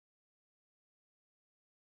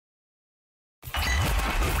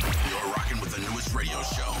Sports Radio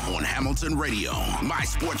Show on Hamilton Radio. My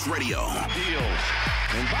Sports Radio. Deals.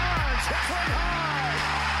 And Bonds hits one high.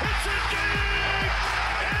 It's a dig.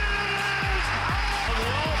 And it is on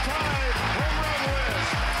the all-time home run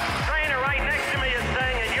list. Trainer right next to me is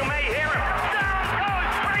saying it. You may hear him. Down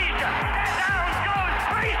goes Frazier. Down goes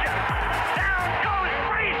Frazier. Down goes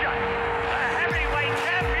Frazier. The heavyweight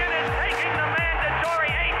champion is taking the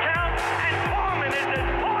mandatory 8 count, and Foreman is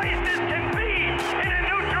as poised as can be in a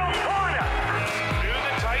neutral corner. Do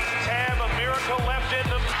the Titans have a miracle left in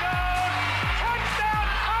them? Touchdown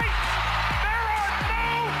Titans! There are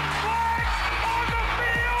no flags on the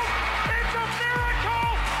field! It's a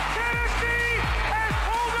miracle! Tennessee has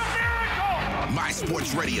pulled a miracle! My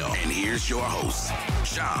Sports Radio. And here's your host,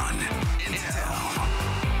 Sean Intel.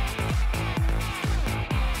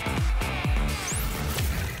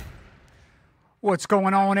 What's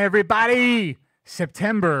going on, everybody?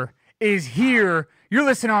 September is here. You're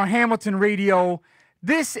listening on Hamilton Radio.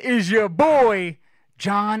 This is your boy,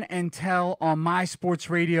 John Intel on My Sports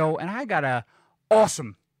Radio, and I got a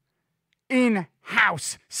awesome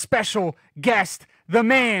in-house special guest, the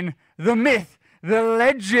man, the myth, the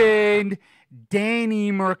legend,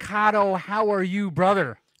 Danny MERCADO. How are you,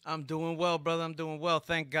 brother? I'm doing well, brother. I'm doing well.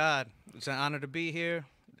 Thank God. It's an honor to be here.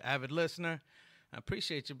 Avid listener. I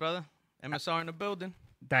appreciate you, brother. MSR in the building.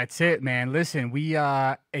 That's it, man. Listen, we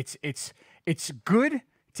it's good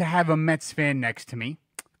to have a Mets fan next to me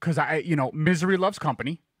because misery loves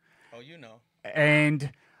company, Oh, you know.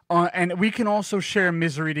 and we can also share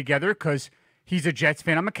misery together because he's a Jets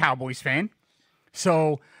fan. I'm a Cowboys fan,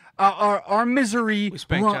 so our misery. We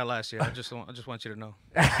spanked y'all last year. I just want you to know.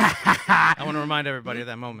 I want to remind everybody of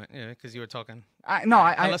that moment. Yeah, because you were talking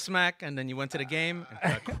hella smack, and then you went to the game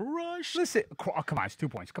and got crushed. Listen, come on, it's 2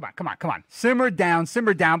 points. Come on. Simmer down.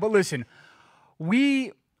 But listen,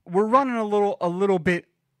 we're running a little bit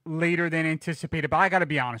later than anticipated. But I got to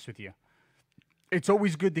be honest with you. It's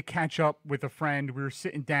always good to catch up with a friend. We were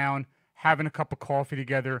sitting down, having a cup of coffee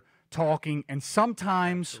together, talking, and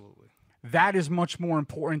sometimes that is much more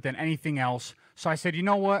important than anything else. So I said, you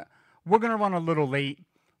know what? We're gonna run a little late.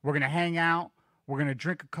 We're gonna hang out. We're gonna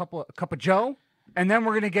drink a cup of Joe, and then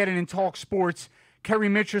we're gonna get in and talk sports. Kerry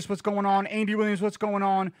Mitchell, what's going on? Andy Williams, what's going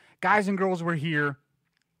on? Guys and girls, we're here.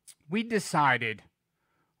 We decided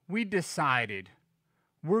we're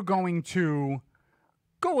going to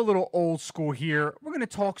go a little old school here. We're gonna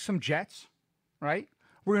talk some Jets, right?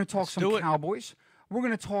 We're gonna talk some Cowboys. We're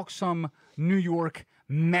gonna talk some New York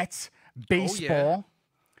Mets baseball. Oh, yeah.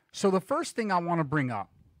 So the first thing I want to bring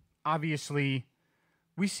up, obviously,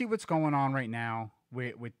 we see what's going on right now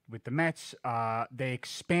with the Mets. They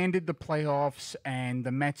expanded the playoffs, and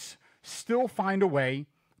the Mets still find a way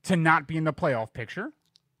to not be in the playoff picture.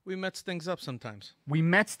 We Mets things up sometimes.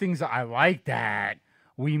 I like that.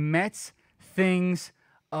 We Mets things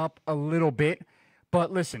up a little bit.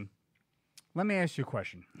 But listen, let me ask you a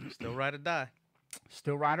question. Still ride or die.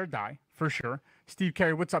 Still ride or die, for sure. Steve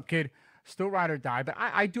Carey, what's up, kid? Still ride or die. But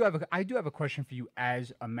I do have a question for you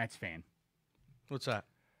as a Mets fan. What's that?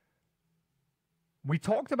 We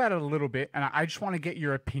talked about it a little bit, and I just want to get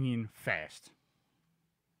your opinion fast.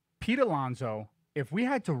 Pete Alonso, if we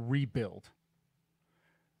had to rebuild,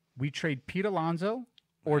 we trade Pete Alonso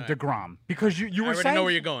or DeGrom? Because you were saying... I already know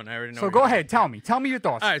where you're going. So go ahead. Tell me your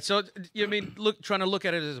thoughts. All right. So, trying to look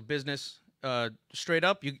at it as a business, straight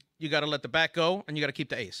up, you got to let the bat go, and you got to keep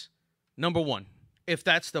the ace. Number one, if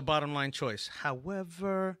that's the bottom line choice.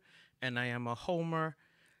 However, and I am a homer,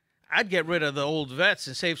 I'd get rid of the old vets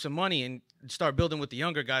and save some money and start building with the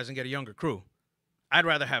younger guys and get a younger crew. I'd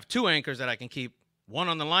rather have 2 anchors that I can keep, one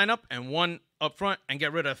on the lineup and one up front, and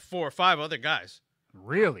get rid of 4 or 5 other guys.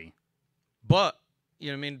 Really? But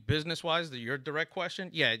business-wise, your direct question,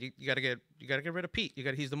 yeah, you got to get rid of Pete.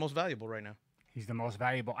 He's the most valuable right now. He's the most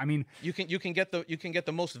valuable. I mean, you can get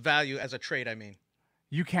the most value as a trade. I mean,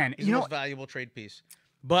 you can. He's the most valuable trade piece.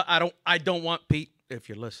 But I don't want Pete. If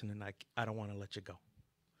you're listening, I don't want to let you go.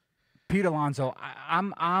 Pete Alonso,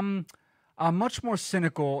 I'm much more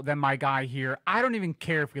cynical than my guy here. I don't even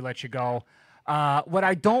care if we let you go. What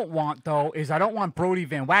I don't want, though, is I don't want Brody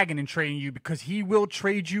Van Wagenen trading you because he will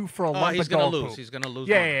trade you for a lump of dog poop. He's going to lose.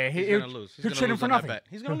 Yeah. He's going to lose. He'll trade him for nothing.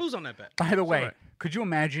 He's going to lose on that bet. By the way, could you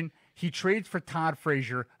imagine he trades for Todd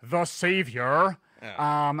Frazier, the savior?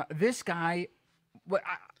 Yeah. This guy,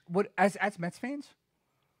 as Mets fans,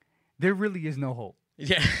 there really is no hope.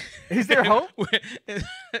 Yeah. Is there hope?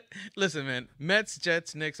 Listen, man. Mets,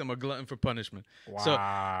 Jets, Knicks, I'm a glutton for punishment. Wow.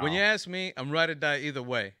 So when you ask me, I'm ride or die either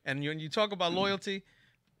way. And when you talk about loyalty,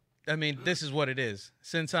 I mean, this is what it is.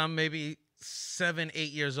 Since I'm maybe 7,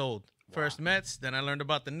 8 years old. First Mets, then I learned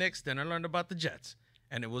about the Knicks, then I learned about the Jets.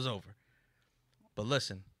 And it was over. But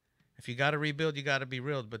listen, if you got to rebuild, you got to be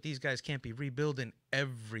real. But these guys can't be rebuilding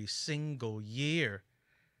every single year.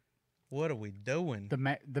 What are we doing?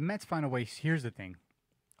 The Mets find a way. Here's the thing.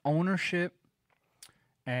 Ownership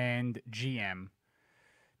and GM,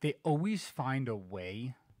 they always find a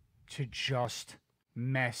way to just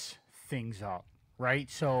mess things up, right?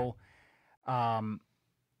 So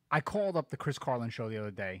I called up the Chris Carlin show the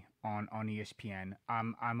other day on ESPN.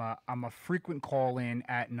 I'm a frequent call-in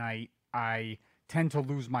at night. I tend to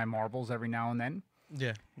lose my marbles every now and then.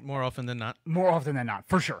 Yeah, more often than not. More often than not,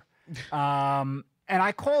 for sure. And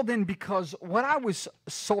I called in because what I was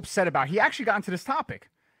so upset about, he actually got into this topic.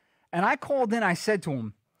 And I called in, I said to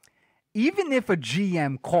him, even if a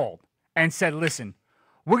GM called and said, listen,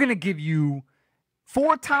 we're going to give you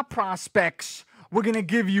 4 top prospects, we're going to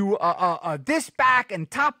give you this back and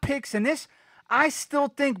top picks and this, I still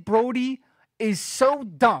think Brody is so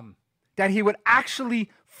dumb that he would actually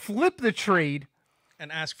flip the trade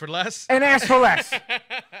and ask for less.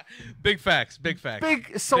 Big facts. Big facts.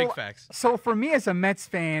 Big facts. So for me as a Mets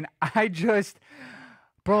fan, I just,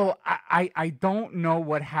 bro, I don't know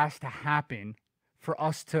what has to happen for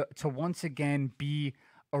us to once again be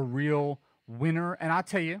a real winner. And I'll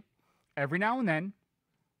tell you, every now and then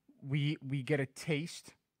we get a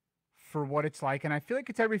taste for what it's like. And I feel like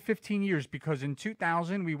it's every 15 years because in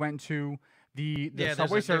 2000 we went to the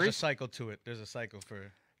Subway Series. There's a cycle to it. There's a cycle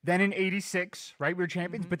for. Then in 86, right, we were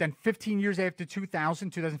champions. But then 15 years after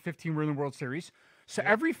 2015, we're in the World Series. So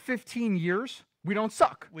every 15 years, we don't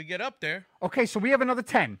suck. We get up there. Okay, so we have another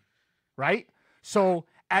 10, right? So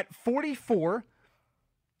at 44,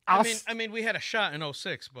 I mean, we had a shot in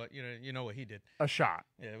 06, but you know what he did. A shot.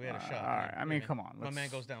 Yeah, we had a shot. All right. I mean, come on. My man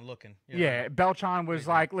goes down looking. Yeah, Beltran was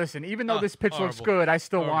like, listen, even though this pitch looks good, I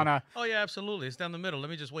still want to. Oh, yeah, absolutely. It's down the middle. Let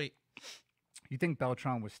me just wait. You think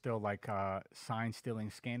Beltran was still like sign-stealing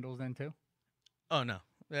scandals then, too? Oh, no.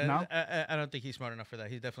 No? I don't think he's smart enough for that.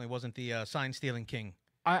 He definitely wasn't the sign-stealing king.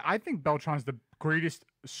 I think Beltran's the greatest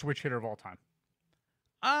switch hitter of all time.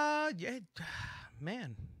 Yeah,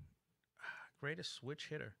 man. Greatest switch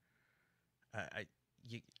hitter.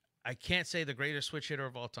 I can't say the greatest switch hitter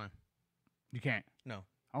of all time. You can't? No.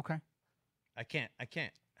 Okay. I can't.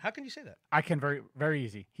 How can you say that? I can. Very, very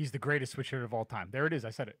easy. He's the greatest switch hitter of all time. There it is. I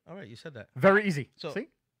said it. All right, you said that. Very easy. So, see?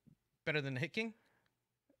 Better than the hit king?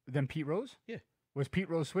 Than Pete Rose? Yeah. Was Pete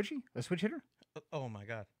Rose a switch hitter? Oh, my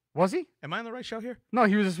God. Was he? Am I on the right show here? No,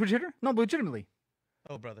 he was a switch hitter? No, legitimately.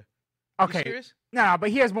 Oh, brother. Okay. You serious? No, but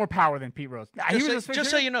he has more power than Pete Rose. Nah, he was a switch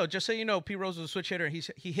hitter? Just so you know, Pete Rose was a switch hitter.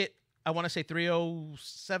 He hit, I want to say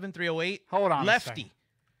 307, 308. Hold on.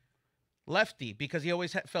 Lefty, because he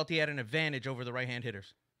always felt he had an advantage over the right-hand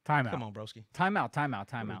hitters. Timeout. Come on, broski. Timeout.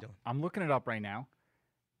 doing? I'm looking it up right now.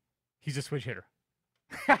 He's a switch hitter.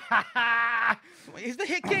 He's the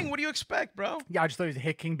hit king. What do you expect, bro? Yeah, I just thought he was a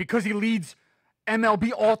hit king because he leads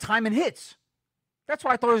MLB all-time in hits. That's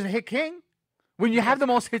why I thought he was a hit king. When you have the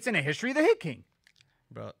most hits in the history, the hit king.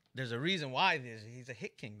 Bro, there's a reason why he's a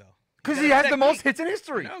hit king, though. Because he has the most hits in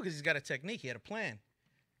history. No, because he's got a technique. He had a plan.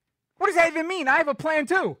 What does that even mean? I have a plan,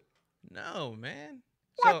 too. No, man.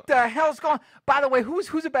 What the hell's going on? By the way,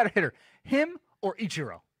 who's a better hitter? Him or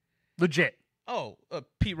Ichiro? Legit. Oh,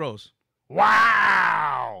 Pete Rose.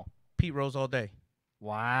 Wow. Pete Rose all day.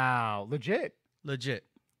 Wow. Legit.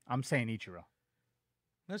 I'm saying Ichiro.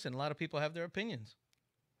 Listen, a lot of people have their opinions.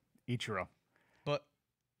 Ichiro. But,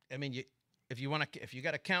 I mean, if you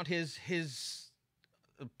got to count his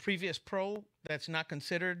previous pro that's not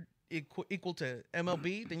considered equal to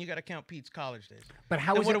MLB, then you got to count Pete's college days. But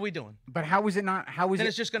what are we doing? But how is it not? How is then it?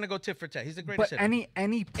 it's just going to go tit for tat. He's the greatest hitter. Any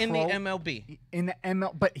pro, in the MLB. In the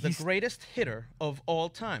ML, but the greatest hitter of all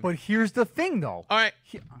time. But here's the thing, though. All right,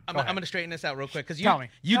 I'm going to straighten this out real quick because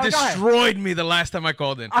you destroyed me the last time I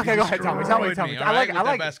called in. Okay, go ahead. Tell me. I like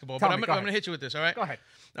it. basketball, but I'm going to hit you with this. All right. Go ahead.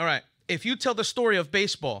 All right. If you tell the story of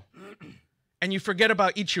baseball and you forget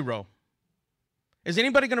about Ichiro, is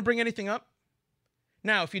anybody going to bring anything up?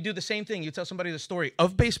 Now, if you do the same thing, you tell somebody the story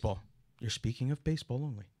of baseball. You're speaking of baseball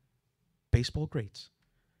only. Baseball greats.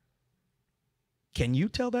 Can you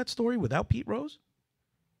tell that story without Pete Rose?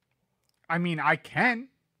 I mean, I can.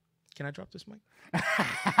 Can I drop this mic?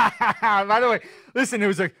 By the way, listen,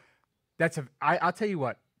 I'll tell you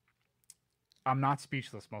what. I'm not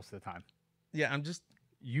speechless most of the time. Yeah, I'm just.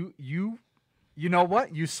 You know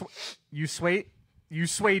what? You swayed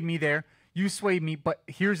me there. You swayed me, but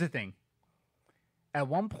here's the thing. At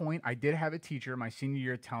one point, I did have a teacher my senior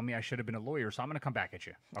year tell me I should have been a lawyer, so I'm going to come back at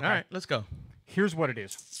you. Okay? All right, let's go. Here's what it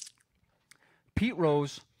is. Pete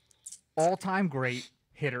Rose, all-time great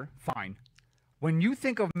hitter, fine. When you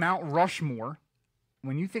think of Mount Rushmore,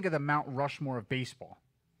 when you think of the Mount Rushmore of baseball,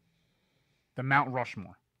 The Mount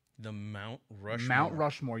Rushmore. The Mount Rushmore. Mount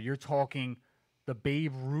Rushmore. You're talking the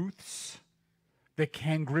Babe Ruths, the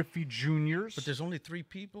Ken Griffey Juniors. But there's only 3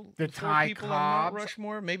 people. The 4 Ty people on Mount Cobbs.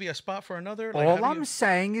 Rushmore. Maybe a spot for another. Like, All how do I'm you-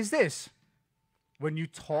 saying is this. When you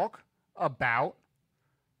talk about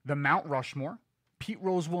the Mount Rushmore, Pete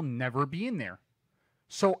Rose will never be in there.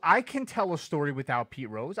 So I can tell a story without Pete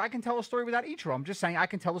Rose. I can tell a story without Ichiro. I'm just saying I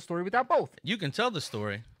can tell a story without both. You can tell the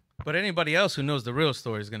story, but anybody else who knows the real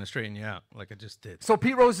story is going to straighten you out, like I just did. So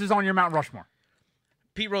Pete Rose is on your Mount Rushmore.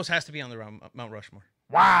 Pete Rose has to be on the Mount Rushmore.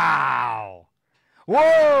 Wow.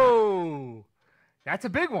 Whoa. That's a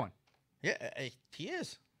big one. Yeah, he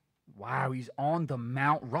is. Wow, he's on the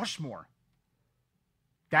Mount Rushmore.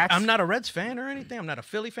 That's I'm not a Reds fan or anything. I'm not a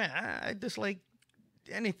Philly fan. I dislike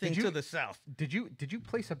anything Did you- to the South. Did you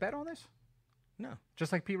place a bet on this? No,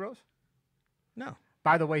 Just like Pete Rose? no.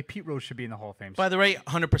 By the way, Pete Rose should be in the Hall of Fame. By the way,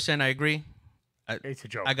 100% I agree. It's a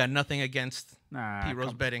joke. I got nothing against Nah, Pete Rose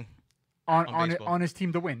come- betting. on baseball. his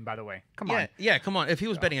team to win, by the way. Come Yeah, on. yeah, come on. If he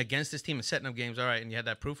was betting against his team and setting up games, all right, and you had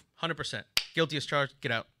that proof, 100%. Guilty as charged,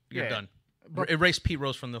 get out. You're Yeah, done. but- Erase Pete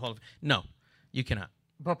Rose from the Hall of Fame. No, you cannot.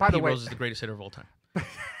 But by the Pete way, Rose is the greatest hitter of all time.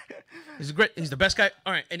 He's the best guy.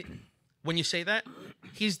 All right, and when you say that,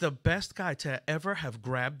 he's the best guy to ever have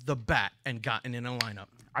grabbed the bat and gotten in a lineup.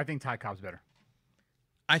 I think Ty Cobb's better.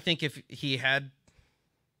 I think if he had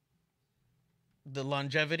the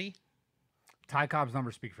longevity, Ty Cobb's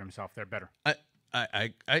numbers speak for himself. They're better. I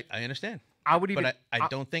understand. I would even. But I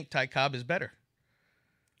don't think Ty Cobb is better.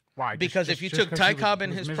 Why? Because if you took 'cause Ty he was- Cobb in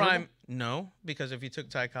was his miserable? prime, no. Because if you took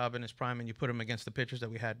Ty Cobb in his prime and you put him against the pitchers that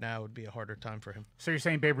we had now, it would be a harder time for him. So you're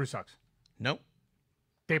saying Babe Ruth sucks? Nope.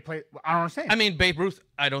 They play. I don't understand. I mean, Babe Ruth,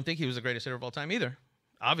 I don't think he was the greatest hitter of all time either,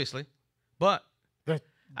 obviously. But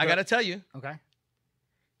I got to tell you, Okay.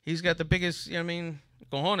 he's got the biggest,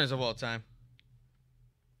 cojones of all time.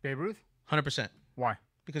 Babe Ruth. 100%. Why?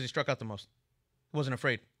 Because he struck out the most. Wasn't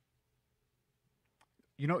afraid.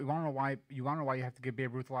 You want to know why? You want to know why you have to give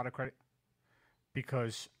Babe Ruth a lot of credit?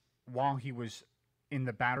 Because while he was in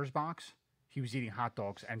the batter's box, he was eating hot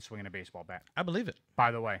dogs and swinging a baseball bat. I believe it.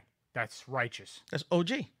 By the way, that's righteous. That's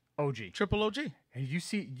OG. OG. Triple OG. Hey, you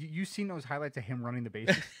seen those highlights of him running the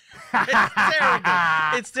bases? It's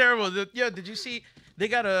terrible. It's terrible. Did you see? They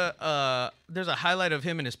got there's a highlight of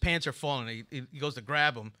him and his pants are falling. He goes to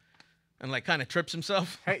grab them and kind of trips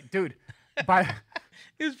himself. Hey, dude. By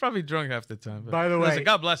He was probably drunk half the time. But By the listen, way-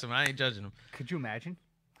 God bless him. I ain't judging him. could you imagine?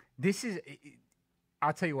 This is.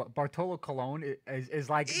 I'll tell you what. Bartolo Colon is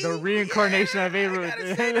like the reincarnation of Babe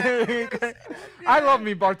Ruth. I love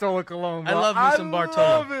me Bartolo Colon. I Bro. love me some Bartolo.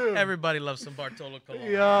 love him. Everybody loves some Bartolo Colon.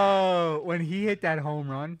 Yo, when he hit that home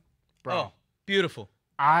run, bro, Oh, beautiful.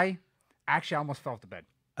 I actually almost fell off the bed.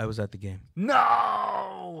 I was at the game. No.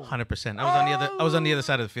 100%. I was on the other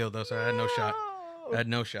side of the field though, so I had no shot. I had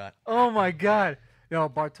no shot. Oh my God. Yo,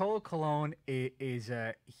 Bartolo Colon is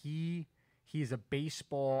he's a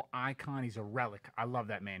baseball icon. He's a relic. I love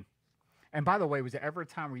that man. And by the way, was there ever a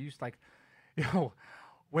time where you used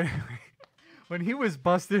when he was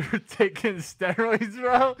busted for taking steroids,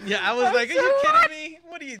 bro? Yeah, I was like, are you kidding me?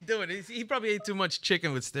 What are you doing? He probably ate too much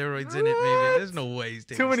chicken with steroids in it, maybe. There's no way he's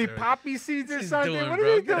taking Too many steroids. poppy seeds or What's he something? doing, What bro?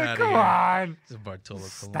 are you Get doing? outta Come here. on. This is Bartolo Colon.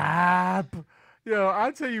 Stop. Yo,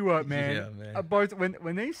 I'll tell you what, man. Yeah, man.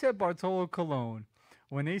 When they said Bartolo Colon,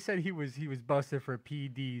 when they said he was busted for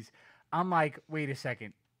PEDs, I'm like, wait a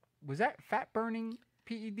second, was that fat burning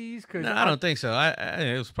PEDs? Cause No, I don't think so.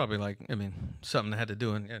 It was probably something that had to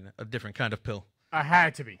do in a different kind of pill. I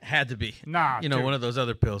had to be. Had to be. Nah, dude. one of those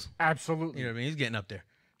other pills. Absolutely. You know what I mean? He's getting up there.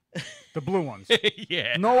 The blue ones.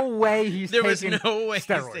 Yeah. No way he's There was taking no way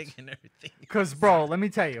steroids. he's taking everything. Because, bro, let me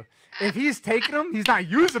tell you, if he's taking them, he's not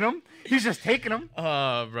using them. He's just taking them.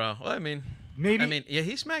 Oh, bro. Well, Maybe. yeah,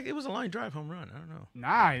 he smacked. It was a line drive home run. I don't know.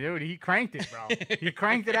 Nah, dude, he cranked it, bro. He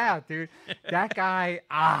cranked it out, dude. That guy,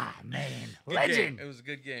 man, Good legend. game. It was a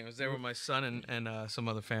good game. I was there with my son and some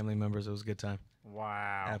other family members. It was a good time.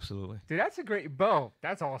 Wow. Absolutely. Dude, that's a great, bro.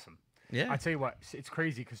 That's awesome. Yeah. I tell you what, it's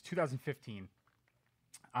crazy because 2015,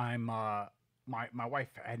 I'm my wife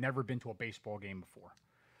had never been to a baseball game before.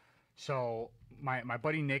 So my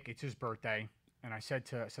buddy Nick, it's his birthday, and I said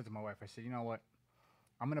to my wife, I said, you know what,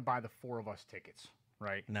 I'm gonna buy the 4 of us tickets,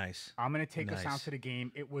 right? Nice. I'm gonna take us out Nice. to the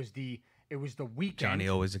game. It was the weekend. Johnny,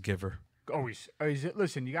 always a giver. Always.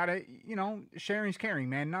 Listen, you gotta, sharing's caring,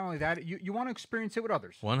 man. Not only that, you want to experience it with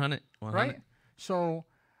others. 100. Right? So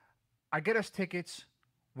I get us tickets.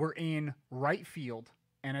 We're in right field,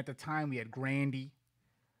 and at the time we had Grandy.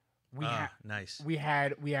 Nice. We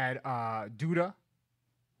had Duda,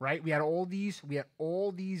 right? We had all these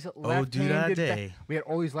Duda day. we had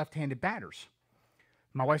all these left-handed batters.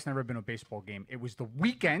 My wife's never been to a baseball game. It was the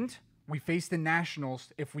weekend we faced the Nationals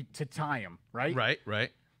to tie them, right?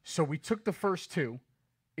 Right. So we took the first two.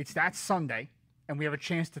 It's that Sunday, and we have a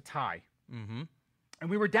chance to tie. Mm-hmm. And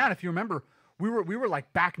we were down. If you remember, we were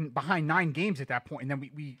like behind 9 games at that point, and then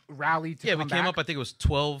we rallied to Yeah, come we came back. up. I think it was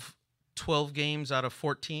 12 games out of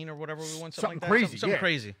 14 or whatever we won. Something Like that. crazy. Something yeah.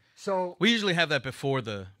 crazy. So We usually have that before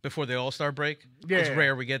the All-Star break. Yeah, It's yeah.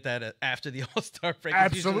 rare we get that after the All-Star break.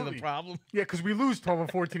 It's usually Absolutely. the problem. yeah, because we lose 12 or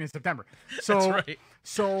 14 in September. So That's right.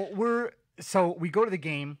 So we go to the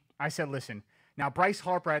game. I said, listen. Now Bryce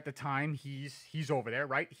Harper at the time, he's over there,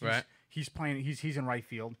 right? Right. He's playing. He's in right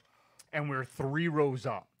field, and we're 3 rows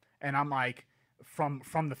up. And I'm like, from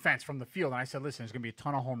the fence, from the field, and I said, listen, there's gonna be a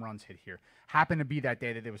ton of home runs hit here. Happened to be that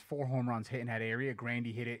day that there was 4 home runs hit in that area.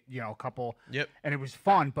 Grandy hit it, a couple. Yep. And it was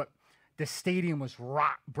fun, but the stadium was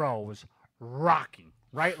rocking,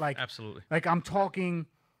 right? Like Absolutely. Like I'm talking.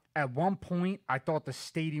 At one point, I thought the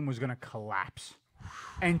stadium was gonna collapse,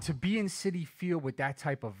 and to be in Citi Field with that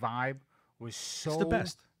type of vibe was so the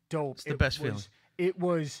best. dope. It's the best feeling. It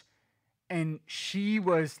was, and she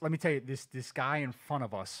was. Let me tell you, this guy in front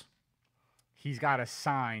of us, he's got a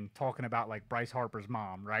sign talking about like Bryce Harper's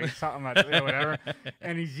mom, right? Something like whatever,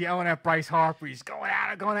 and he's yelling at Bryce Harper. He's going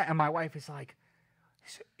at it, and my wife is like,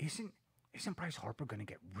 "Isn't Bryce Harper gonna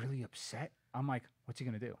get really upset?" I'm like, "What's he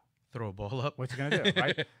gonna do? Throw a ball up. What's he gonna do?"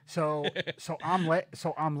 Right? So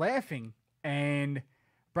I'm laughing, and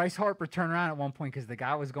Bryce Harper turned around at one point because the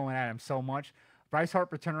guy was going at him so much. Bryce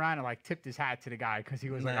Harper turned around and like tipped his hat to the guy because he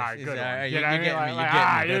was like, "All right, Nice. good." You're one." getting You know what I me. mean? You're Like,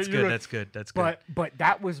 getting me. That's you- good. you- That's good. That's good. But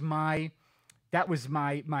that was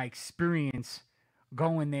my experience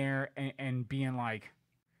going there and being like,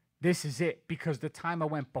 this is it. Because the time I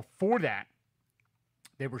went before that,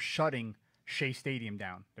 they were shutting Shea Stadium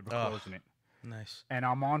down. They were closing it. Nice. And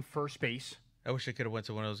I'm on first base. I wish I could have went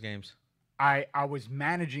to one of those games. I was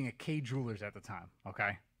managing a K Jewelers at the time,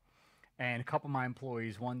 okay? And a couple of my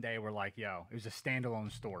employees one day were like, yo, it was a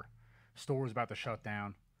standalone store. Store was about to shut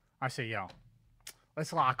down. I said, yo,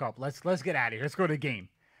 let's lock up. Let's get out of here. Let's go to the game.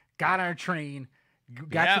 Got on a train,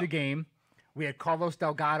 got Yeah. to the game. We had Carlos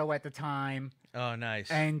Delgado at the time. Oh, nice.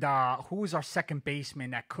 And who was our second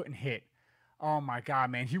baseman that couldn't hit? Oh my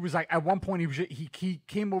God, man! He was like at one point he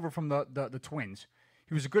came over from the Twins.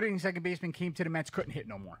 He was a good hitting second baseman. Came to the Mets, couldn't hit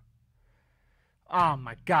no more. Oh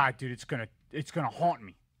my God, dude! It's gonna haunt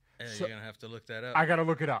me. Yeah, So- you're gonna have to look that up. I gotta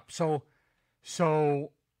look it up. So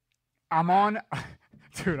I'm on,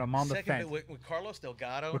 dude. I'm on the Second fence with Carlos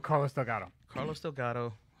Delgado. with Carlos Delgado, Carlos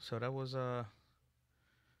Delgado. So that was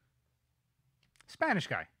Spanish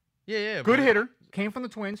guy, yeah. good but- hitter. Came from the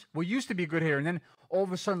Twins. Well, used to be a good hitter, and then all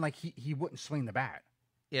of a sudden, like he wouldn't swing the bat.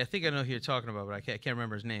 Yeah, I think I know who you're talking about, but I can't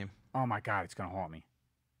remember his name. Oh my God, it's gonna haunt me.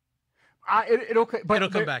 It'll come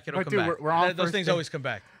back. It'll come dude, back. We're on Those first things base. always come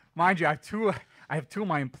back. Mind you, I have two of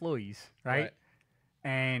my employees, right? Right.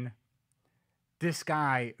 And this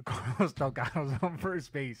guy, Carlos Delgado's on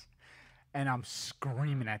first base, and I'm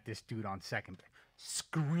screaming at this dude on second base.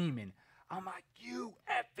 Screaming. I'm like, you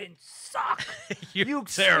effing suck. You're you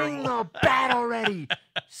terrible. swing the bat already.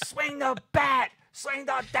 Swing the bat. Swing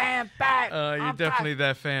the damn bat. You're I'm definitely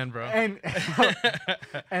that fan, bro. and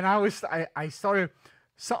and I started.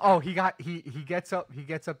 So he gets up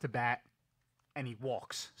to bat, and he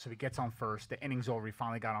walks. So he gets on first. The inning's over. He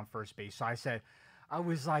finally got on first base. So I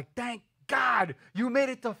was like, thank God you made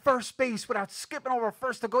it to first base without skipping over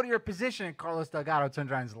first to go to your position. And Carlos Delgado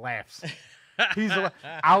turns around and laughs.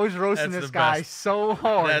 I was roasting That's this the guy best. so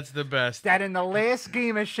hard That's the best. that in the last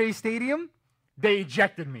game at Shea Stadium, they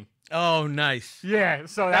ejected me. Oh, nice. Yeah,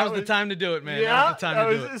 so That was the time to do it, man. Yeah, that was the time that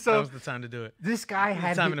to do was- it. so- That was the time to do it. This guy There's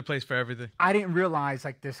had a time and a place for everything. I didn't realize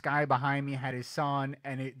like this guy behind me had his son,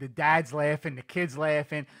 and the dad's laughing, the kid's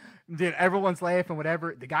laughing, then everyone's laughing,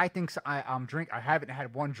 whatever. The guy thinks I'm drink. I haven't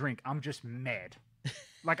had one drink. I'm just mad.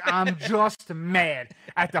 Like I'm just mad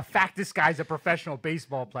at the fact this guy's a professional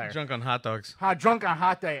baseball player. Drunk on hot dogs. Drunk on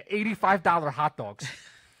hot day, $85 hot dogs.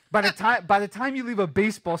 By the time you leave a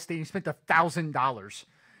baseball stadium, you spent $1,000.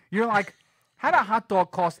 You're like, how a hot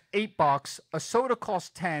dog cost $8, a soda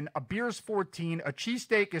costs 10, a beer is 14, a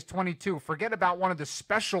cheesesteak is 22. Forget about one of the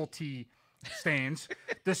specialty stands.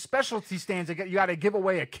 The specialty stands, you got to give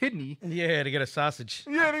away a kidney. Yeah, to get a sausage.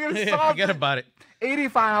 Yeah, they got a Yeah, sausage. forget about it.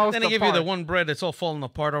 $85. Then they give you the one bread that's all falling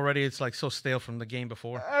apart already. It's like so stale from the game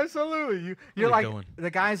before. Absolutely. You're What are like, we doing?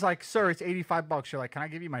 the guy's like, sir, it's $85. You're like, can I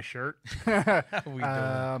give you my shirt? we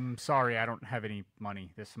doing? Sorry, I don't have any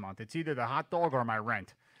money this month. It's either the hot dog or my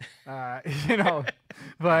rent.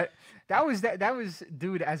 But that was,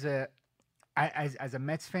 dude, as a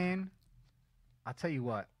Mets fan, I'll tell you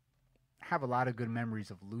what, I have a lot of good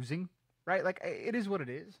memories of losing. right? Like it is what it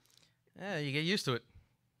is. Yeah, you get used to it.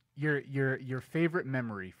 Your favorite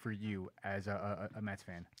memory for you as a Mets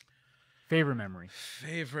fan. Favorite memory.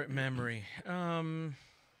 Favorite memory. Wow,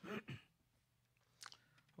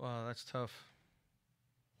 that's tough.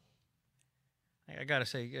 I gotta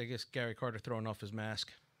say, I guess Gary Carter throwing off his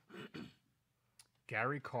mask.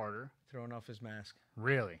 Gary Carter. Throwing off his mask.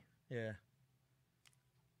 Really? Yeah.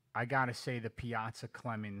 I gotta say the Piazza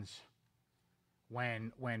Clemens.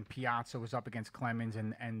 When Piazza was up against Clemens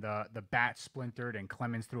and the bat splintered and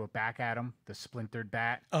Clemens threw it back at him, the splintered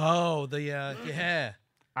bat. Oh, the yeah.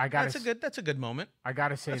 I got That's a good moment. I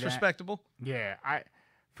gotta say That's that. respectable. Yeah,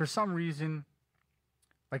 for some reason,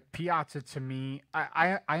 like Piazza to me,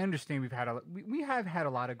 I understand we have had a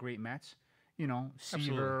lot of great Mets. You know,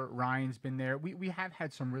 Seaver, Ryan's been there. We have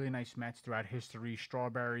had some really nice Mets throughout history.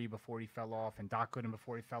 Strawberry before he fell off, and Doc Gooden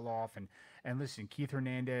before he fell off, and listen, Keith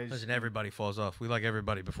Hernandez. Listen, everybody falls off. We like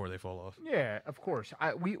everybody before they fall off. Yeah, of course.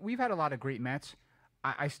 We've had a lot of great Mets.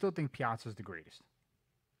 I still think Piazza's the greatest.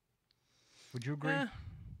 Would you agree? I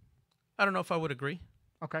don't know if I would agree.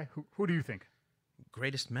 Okay, who do you think?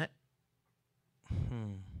 Greatest Met?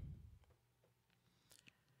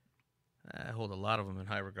 I hold a lot of them in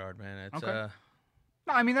high regard, man. It's Okay.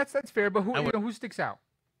 No, I mean that's fair, but I would- who sticks out?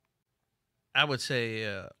 I would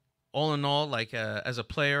say, all in all, like as a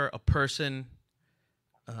player, a person,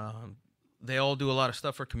 they all do a lot of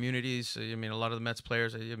stuff for communities. I mean, a lot of the Mets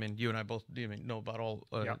players. I mean, you and I both know about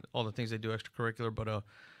all the things they do extracurricular. But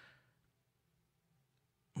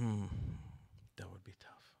that would be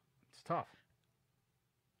tough. It's tough.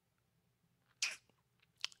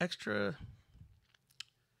 Extra.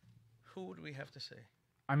 Who would we have to say?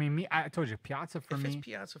 I mean, I told you, Piazza for If me. it's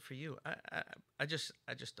Piazza for you, I just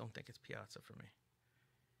don't think it's Piazza for me.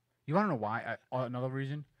 You want to know why? Another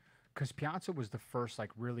reason? Because Piazza was the first,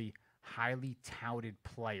 like, really highly touted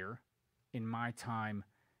player in my time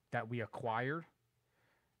that we acquired.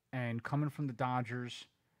 And coming from the Dodgers,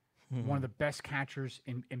 one of the best catchers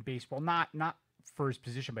in baseball. Not for his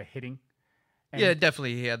position, but hitting. And, Yeah,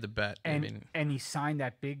 definitely he had the bat. And he signed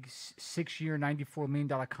that big 6-year, $94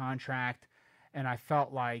 million contract. And I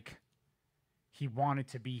felt like he wanted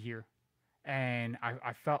to be here. And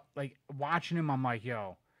I felt like watching him, I'm like,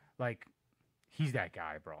 yo, like, he's that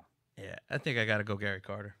guy, bro. Yeah, I think I got to go Gary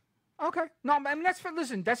Carter. Okay. No, I mean, that's fair.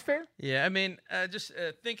 Listen, that's fair. Yeah, I mean, just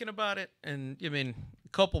thinking about it, and I mean, a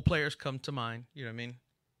couple players come to mind. You know what I mean?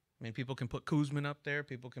 I mean, people can put Kuzman up there.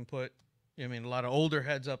 People can put, you know what I mean, a lot of older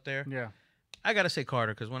heads up there. Yeah. I gotta say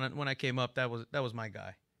Carter because when I came up, that was my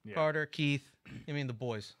guy. Yeah. Carter, Keith. I mean, the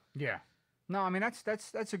boys. Yeah. No, I mean,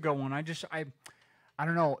 that's a good one. I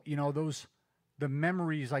don't know. You know, the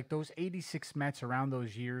memories, like those 86 Mets around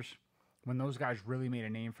those years when those guys really made a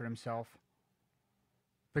name for themselves.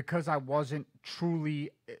 Because I wasn't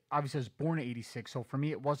truly, obviously I was born in 86, so for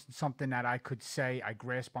me it wasn't something that I could say I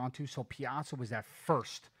grasp onto. So Piazza was that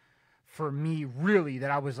first for me, really,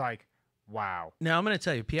 that I was like, wow. Now, I'm going to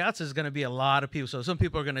tell you, Piazza is going to be a lot of people. So some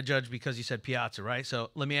people are going to judge because you said Piazza, right? So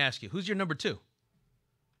let me ask you, who's your number 2?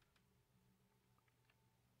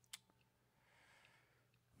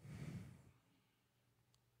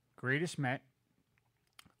 Greatest Met.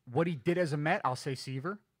 What he did as a Met, I'll say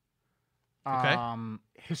Seaver. Okay.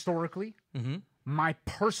 Historically, Mm-hmm. my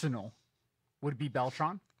personal would be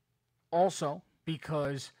Beltran. Also,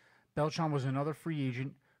 because Beltran was another free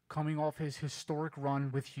agent coming off his historic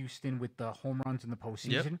run with Houston with the home runs in the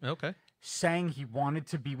postseason. Yep. Okay. Saying he wanted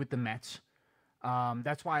to be with the Mets.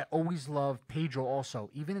 That's why I always loved Pedro also.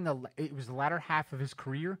 Even it was the latter half of his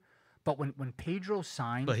career, but when Pedro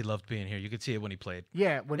signed. But he loved being here. You could see it when he played.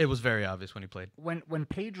 Yeah. It was very obvious when he played. When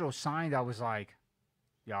Pedro signed, I was like,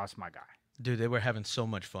 yeah, that's my guy. Dude, they were having so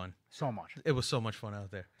much fun. So much. It was so much fun out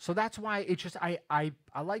there. So that's why it's just I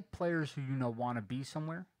like players who want to be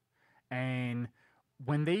somewhere, and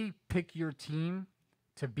when they pick your team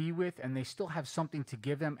to be with, and they still have something to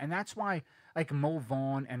give them, and that's why like Mo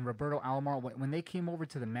Vaughn and Roberto Alomar when they came over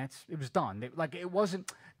to the Mets, it was done. It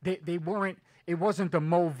wasn't the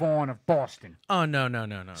Mo Vaughn of Boston. Oh no.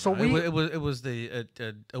 So no. It was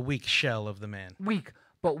a weak shell of the man.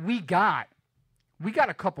 But we got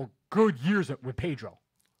a couple good years with Pedro.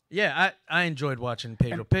 Yeah, I enjoyed watching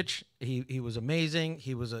Pedro pitch. He was amazing.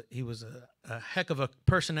 He was a heck of a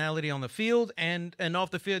personality on the field and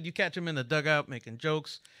off the field. You catch him in the dugout making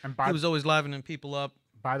jokes. And he was always livening people up.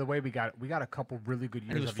 By the way, we got a couple really good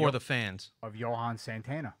years. And he was for the fans. Of Johan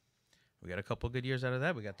Santana. We got a couple good years out of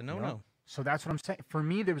that. We got the no. So that's what I'm saying. For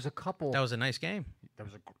me, there was a couple. That was a nice game.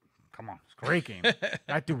 Come on, it's a great game.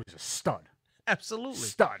 That dude was a stud. Absolutely.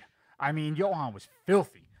 Stud. I mean, Johan was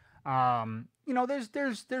filthy.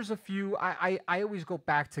 there's a few. I always go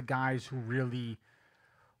back to guys who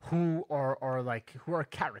are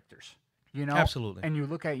characters, Absolutely. And you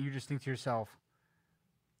look at it, you just think to yourself,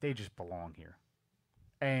 they just belong here.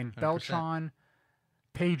 And 100%. Beltran,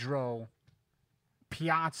 Pedro,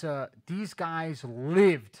 Piazza, these guys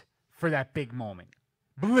lived for that big moment.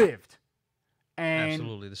 Lived. And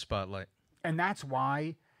Absolutely, the spotlight. and that's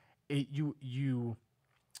why you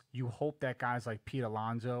hope that guys like Pete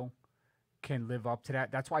Alonso can live up to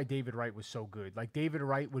that. That's why David Wright was so good. Like David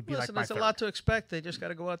Wright would be Listen, like my there's a third. lot to expect. They just got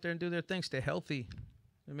to go out there and do their thing, stay healthy.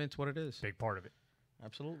 I mean, it's what it is. Big part of it.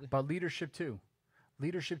 Absolutely. But leadership too.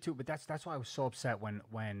 But that's why I was so upset when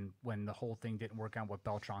the whole thing didn't work out with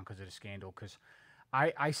Beltran because of the scandal. Because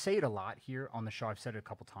I say it a lot here on the show. I've said it a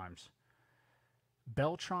couple times.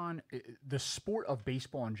 Beltran, the sport of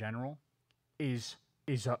baseball in general, is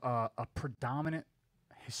a predominant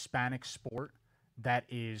Hispanic sport that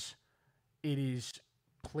is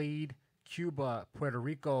played Cuba, Puerto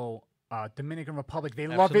Rico, Dominican Republic. They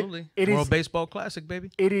love Absolutely. it. World Baseball Classic, baby.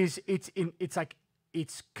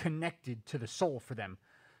 It's connected to the soul for them.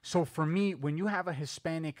 So for me, when you have a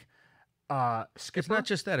Hispanic skipper, It's not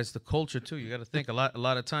just that; it's the culture too. You got to think a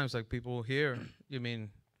lot of times, like people here,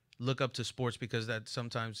 look up to sports because that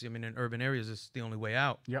sometimes, in urban areas, it's the only way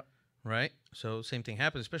out. Yep. Right. So same thing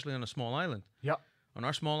happens, especially on a small island. Yep. On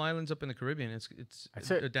our small islands up in the Caribbean, it's That's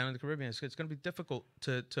it. down in the Caribbean. It's going to be difficult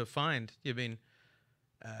to find.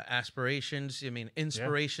 Aspirations.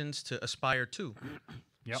 Inspirations to aspire to.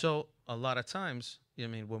 Yep. So a lot of times,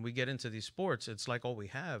 when we get into these sports, it's like all we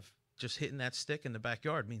have. Just hitting that stick in the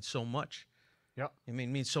backyard means so much. Yep.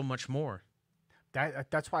 Means so much more.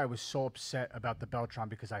 That's why I was so upset about the Beltran,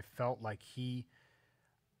 because I felt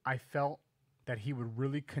that he would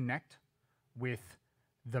really connect with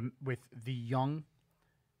the young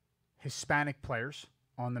Hispanic players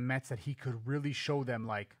on the Mets, that he could really show them,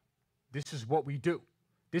 like, this is what we do.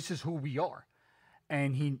 This is who we are.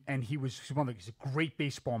 And he's a great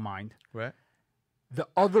baseball mind. Right. The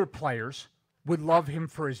other players would love him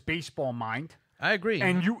for his baseball mind. I agree.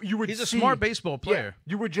 And you would He's a see, smart baseball player.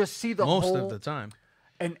 Yeah, you would just see the most whole, of the time.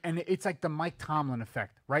 And it's like the Mike Tomlin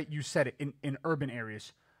effect, right? You said it in urban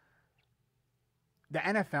areas. The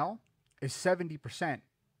NFL is 70%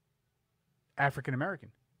 African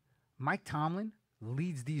American. Mike Tomlin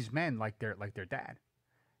leads these men like their dad.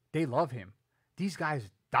 They love him. These guys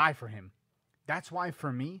die for him. That's why I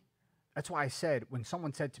said, when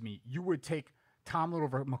someone said to me, you would take Tomlin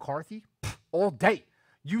over McCarthy all day.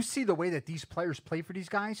 You see the way that these players play for these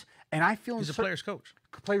guys, and I feel He's a player's coach.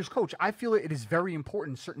 Players coach. I feel it is very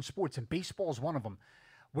important in certain sports, and baseball is one of them,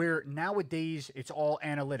 where nowadays it's all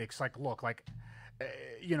analytics. The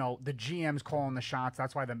GM's calling the shots.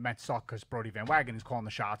 That's why the Mets suck, because Brody Van Wagen is calling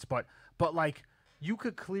the shots. But like, you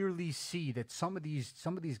could clearly see that some of these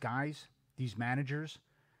guys, these managers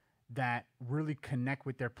that really connect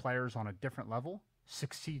with their players on a different level,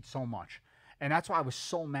 succeed so much. And that's why I was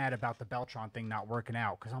so mad about the Beltran thing not working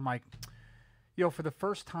out, because I'm like, for the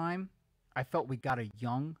first time, I felt we got a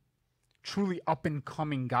young, truly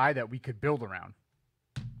up-and-coming guy that we could build around.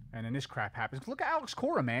 And then this crap happens. Look at Alex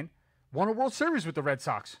Cora, man. Won a World Series with the Red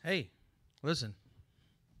Sox. Hey, listen.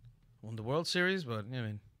 Won the World Series, but,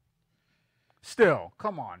 Still,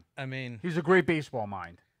 come on. He's He's a great baseball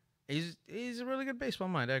mind. a really good baseball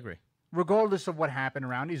mind. I agree. Regardless of what happened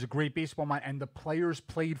around, he's a great baseball mind, and the players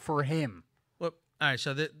played for him. Well, all right,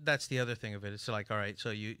 so that's the other thing of it. It's like, all right,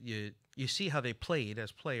 so you see how they played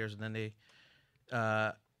as players, and then they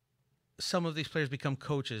some of these players become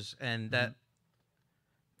coaches, and that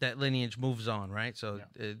lineage moves on, right? So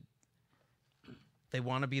they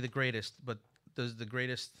want to be the greatest, but does the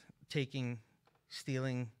greatest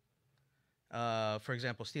stealing, for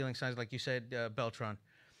example, stealing signs, like you said, Beltran.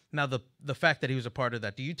 Now, the fact that he was a part of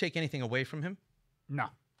that, do you take anything away from him? No.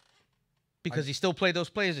 Because he still played those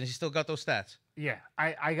plays and he still got those stats. Yeah,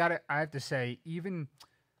 I got it. I have to say, even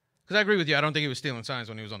because I agree with you, I don't think he was stealing signs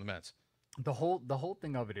when he was on the Mets. the whole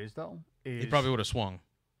thing of it is, though, is He probably would have swung.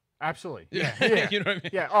 absolutely, Yeah. yeah. You know what I mean?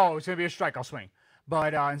 Yeah. Oh, it's gonna be a strike. I'll swing.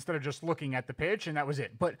 But instead of just looking at the pitch, and that was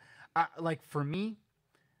it. But like for me,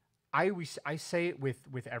 I say it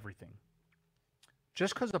with everything.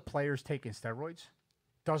 Just because a player's taking steroids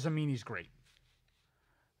doesn't mean he's great.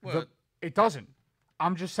 Well, It doesn't.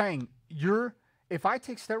 I'm just saying, if I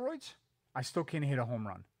take steroids, I still can't hit a home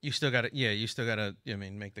run. you still got to,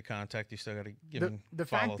 make the contact. You still got to The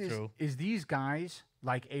follow fact through. is these guys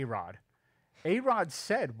like A-Rod. A-Rod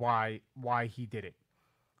said why he did it.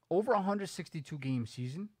 Over 162 game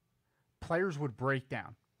season, players would break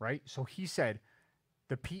down, right? So he said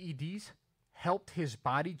the PEDs helped his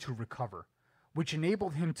body to recover. which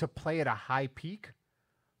enabled him to play at a high peak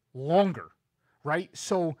longer, right?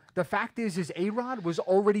 So the fact is A-Rod was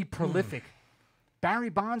already prolific. Barry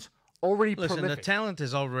Bonds already Listen, prolific. the talent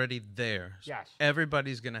is already there. Yes.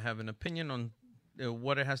 Everybody's going to have an opinion on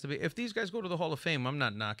what it has to be. If these guys go to the Hall of Fame, I'm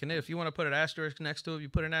not knocking it. If you want to put an asterisk next to it, you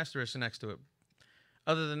put an asterisk next to it.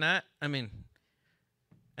 Other than that, I mean,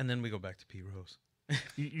 and then we go back to Pete Rose.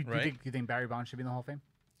 Right? You think Barry Bonds should be in the Hall of Fame?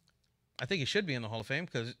 I think he should be in the Hall of Fame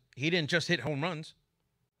because he didn't just hit home runs.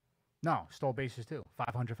 No, stole bases too.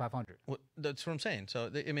 500. Well, that's what I'm saying. So, I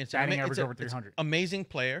mean, it's Batting average it's over 300. Amazing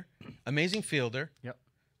player, amazing fielder, Yep.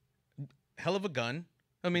 hell of a gun.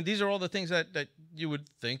 I mean, these are all the things that you would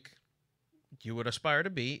think you would aspire to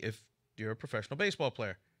be if you're a professional baseball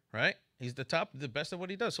player, right? He's the best at what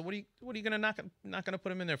he does. So what are you gonna not gonna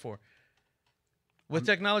put him in there for? With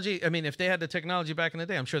technology, I mean, if they had the technology back in the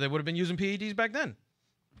day, I'm sure they would have been using PEDs back then.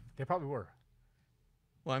 They probably were.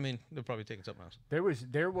 Well, I mean, they're probably taking something else. There was.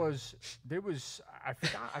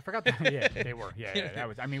 I forgot. Yeah, they were. Yeah, that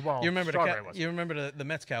was. I mean, well, You remember Strawberry was. you remember the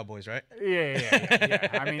Mets Cowboys, right? Yeah.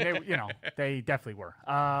 I mean, they definitely were.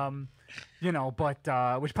 But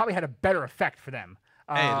which probably had a better effect for them.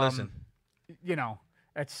 Hey, listen.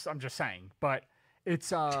 I'm just saying. But it's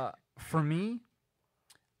for me,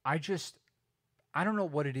 I don't know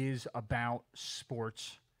what it is about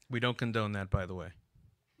sports. We don't condone that, by the way.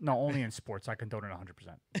 No, only in sports. I condone it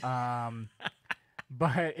 100%.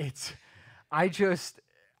 But I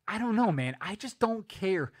don't know, man. I just don't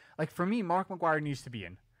care. Like, for me, Mark McGwire needs to be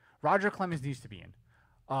in. Roger Clemens needs to be in.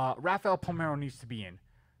 Rafael Palmeiro needs to be in.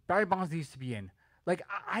 Barry Bonds needs to be in. Like,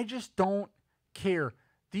 I just don't care.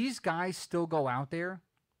 These guys still go out there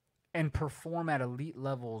and perform at elite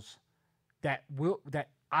levels that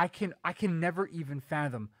I can never even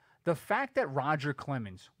fathom. The fact that Roger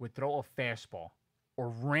Clemens would throw a fastball or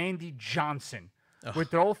Randy Johnson would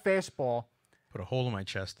throw a fastball Put a hole in my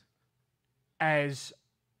chest. as,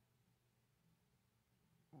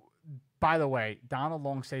 by the way, Donald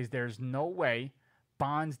Long says there's no way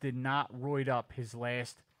Bonds did not roid up his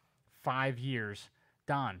last 5 years.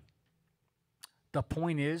 Don, the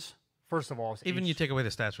point is, first of all, Even you take away the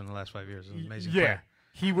stats from the last 5 years. It's an amazing yeah, player.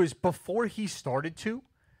 he was, before he started to,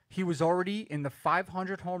 he was already in the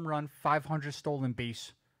 500 home run, 500 stolen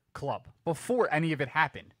base club before any of it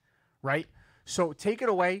happened, right? So take it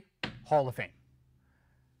away, Hall of Fame.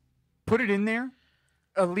 Put it in there,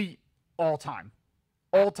 elite all time.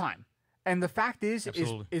 And the fact is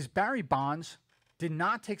Absolutely. Barry Bonds did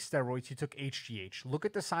not take steroids. He took HGH. Look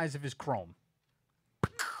at the size of his chrome.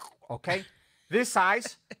 Okay? This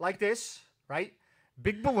size, like this, right?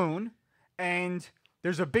 Big balloon. And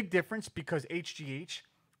there's a big difference because HGH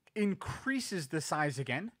increases the size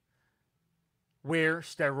again, where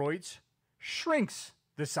steroids shrinks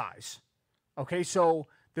the size. Okay, so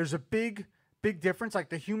there's a big difference. Like,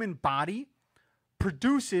 the human body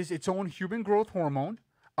produces its own human growth hormone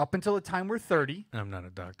up until the time we're 30. I'm not a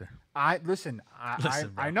doctor. Listen, Listen,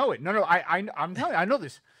 bro. I know it. No, I'm telling you, I know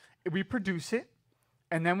this. We produce it,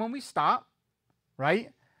 and then when we stop,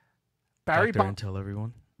 right? Doctor and tell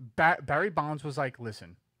everyone. Barry Bonds was like,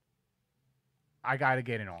 listen, I got to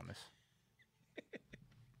get in on this.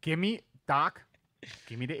 Give me the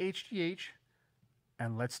HGH,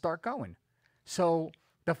 and let's start going. So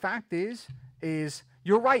the fact is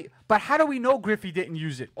you're right. But how do we know Griffey didn't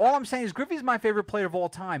use it? All I'm saying is Griffey's my favorite player of all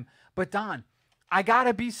time. But Don, I got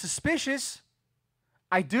to be suspicious.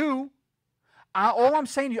 I do. All I'm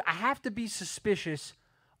saying to you, I have to be suspicious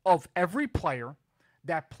of every player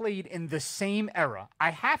that played in the same era.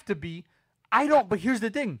 I have to be. I don't, but here's the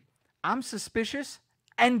thing. I'm suspicious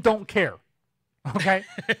and don't care. Okay?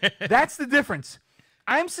 That's the difference.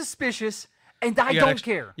 I'm suspicious and I don't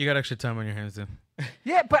care. You got extra time on your hands, then.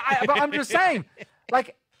 Yeah, but I'm just saying.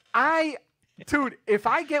 Like, dude, if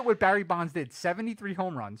I get what Barry Bonds did, 73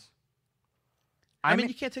 home runs. I mean,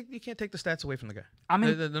 you can't take the stats away from the guy.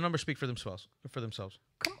 The numbers speak for themselves.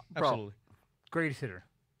 Come on, bro. Absolutely. Greatest hitter.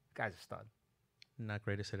 Guy's a stud. Not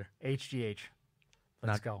greatest hitter. HGH.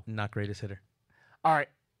 Let's go. Not greatest hitter. All right.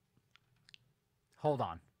 Hold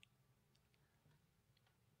on.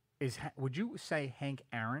 Would you say Hank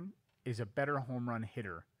Aaron is a better home run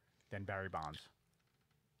hitter than Barry Bonds?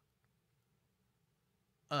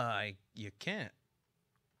 You can't.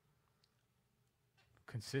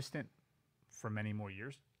 Consistent for many more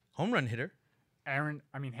years. Home run hitter.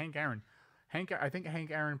 Hank Aaron. I think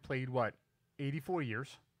Hank Aaron played, 84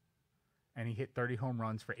 years, and he hit 30 home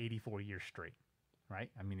runs for 84 years straight,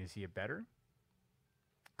 right? I mean, is he a better?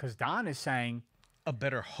 Because Don is saying... A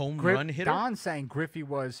better home run hitter? Don's saying Griffey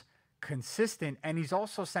was consistent, and he's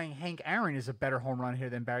also saying Hank Aaron is a better home run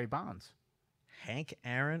hitter than Barry Bonds. Hank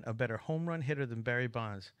Aaron a better home run hitter than Barry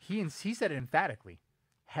Bonds? He said it emphatically.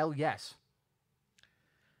 Hell yes.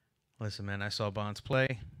 Listen, man, I saw Bonds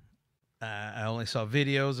play. I only saw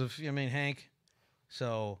videos of, Hank.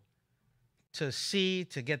 So to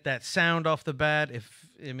get that sound off the bat,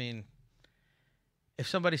 if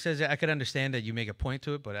somebody says that, I could understand that you make a point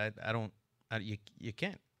to it, but I don't. You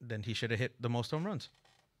can't. Then he should have hit the most home runs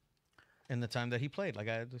in the time that he played.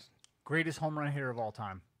 Greatest home run hitter of all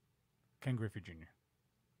time, Ken Griffey Jr.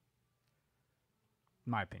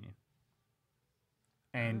 My opinion.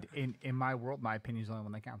 And in my world, my opinion is the only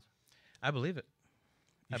one that counts. I believe it.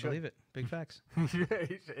 You I should. believe it. Big facts.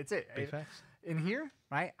 It's it. Big facts. In here,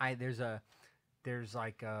 right? There's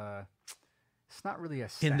like it's not really a In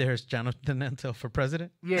stat. there's Jonathan Nantel for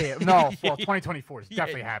president. Yeah. No, well, 2024 is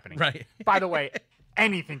definitely happening. Right. By the way,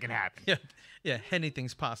 anything can happen. Yeah.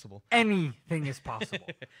 Anything's possible. Anything is possible.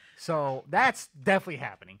 So that's definitely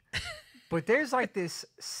happening. But there's like this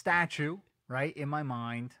statue, right, in my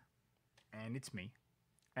mind, and it's me.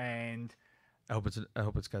 And I hope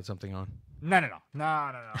it's got something on. no.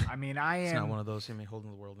 I mean, I am. It's not one of those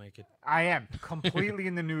holding the world naked. I am completely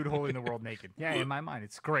in the nude, holding the world naked. Yeah, in my mind,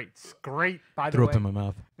 it's great. It's great. By the Throw way, up in my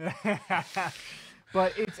mouth.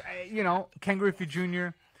 but it's Ken Griffey Jr.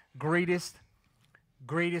 greatest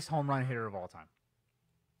home run hitter of all time.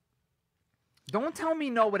 Don't tell me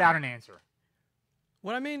no without an answer.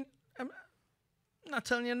 Well, I'm not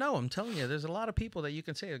telling you no. I'm telling you, there's a lot of people that you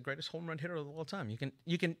can say are the greatest home run hitter of all time. You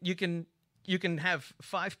can have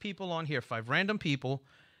 5 people on here, 5 random people,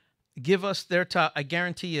 give us their top. I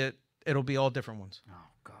guarantee you, it'll be all different ones. Oh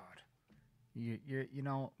God,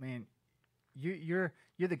 man, you're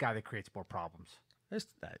the guy that creates more problems.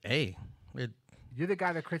 You're the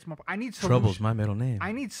guy that creates more. I need solutions. Trouble's my middle name.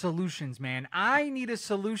 I need solutions, man. I need a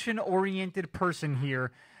solution-oriented person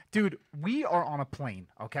here, dude. We are on a plane,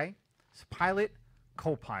 okay? It's pilot,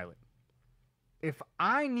 co-pilot. If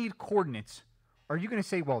I need coordinates, are you going to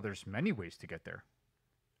say, well, there's many ways to get there?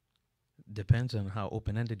 Depends on how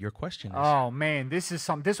open-ended your question is. Oh, man, this is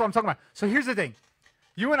what I'm talking about. So here's the thing.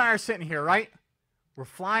 You and I are sitting here, right? We're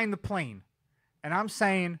flying the plane. And I'm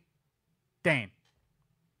saying, Dane,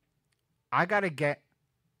 I got to get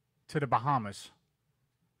to the Bahamas.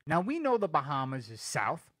 Now, we know the Bahamas is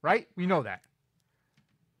south, right? We know that.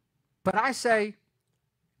 But I say,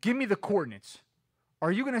 give me the coordinates.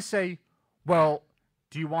 Are you going to say, well,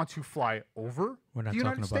 do you want to fly over We're not the talking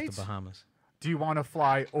United about States? the Bahamas. Do you want to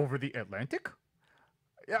fly over the Atlantic?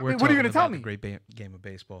 I We're mean, what are you going to tell about me? the great game of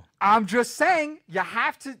baseball. I'm just saying, you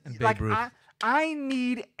have to, And Babe like, Ruth. I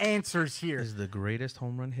need answers here. Is the greatest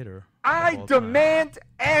home run hitter. I of all demand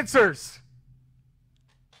answers. time.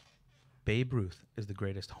 Babe Ruth is the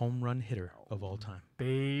greatest home run hitter of all time.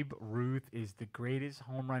 Babe Ruth is the greatest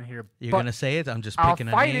home run hitter. You're but going to say it? I'm just I'll picking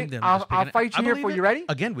a fight name. it. then I'll I'm just picking fight you I here believe for it. you. Ready?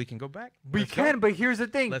 Again, we can go back. We Let's can, go. but here's the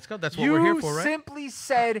thing. Let's go. That's what we're here for, right? You simply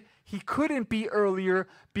said he couldn't be earlier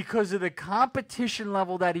because of the competition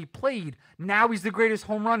level that he played. Now he's the greatest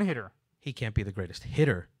home run hitter. He can't be the greatest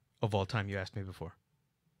hitter of all time, you asked me before.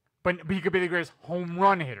 But he could be the greatest home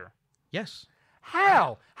run hitter. Yes.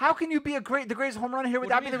 How? How can you be the greatest home run hitter What do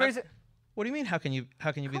without you being the mean? greatest? What do you mean, how can you be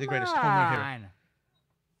the Come greatest home run hitter? on.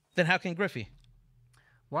 Then how can Griffey?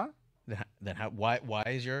 What? Then how? Why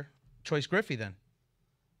is your choice Griffey then?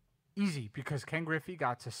 Easy, because Ken Griffey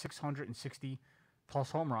got to 660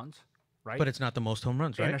 plus home runs, right? But it's not the most home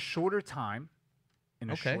runs, right? in a shorter time.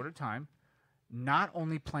 Okay. Not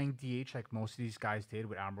only playing DH like most of these guys did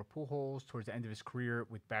with Albert Pujols towards the end of his career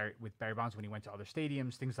with Barry Bonds when he went to other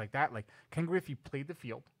stadiums, things like that. Like Ken Griffey played the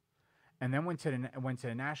field, and then went to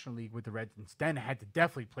the National League with the Reds. And then had to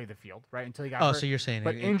definitely play the field, right, until he got hurt. So you're saying,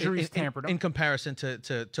 but injuries tampered him, in comparison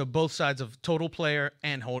to both sides of total player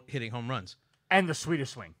and hitting home runs. and the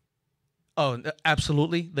sweetest swing. Oh,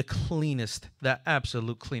 absolutely, the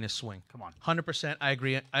absolute cleanest swing. Come on. 100%. I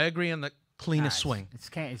agree. I agree on the cleanest swing. He's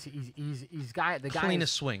the guy.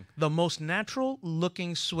 Cleanest swing. The most natural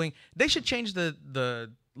looking swing. They should change the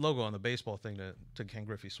logo on the baseball thing to Ken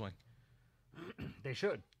Griffey swing. They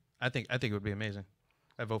should. I think it would be amazing.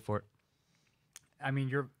 I vote for it. I mean,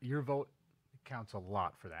 your vote counts a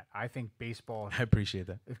lot for that. I think baseball. I appreciate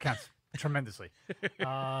that. It counts tremendously.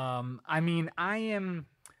 I mean,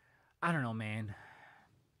 I don't know, man.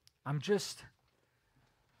 I just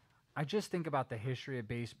think about the history of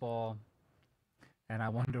baseball, and I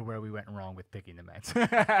wonder where we went wrong with picking the Mets. No,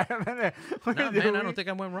 man, I don't think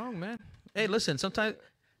I went wrong, man. Hey, listen,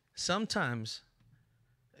 sometimes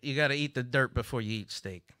you got to eat the dirt before you eat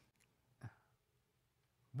steak.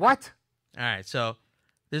 What? All right, so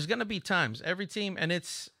there's going to be times, every team, and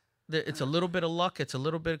it's a little bit of luck. It's a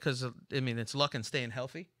little bit because, it's luck and staying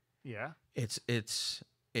healthy. Yeah.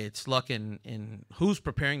 It's luck in who's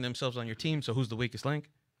preparing themselves on your team. So who's the weakest link?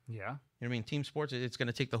 Yeah. You know what I mean? Team sports, it's going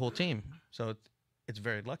to take the whole team. So it's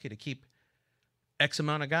very lucky to keep X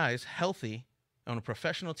amount of guys healthy on a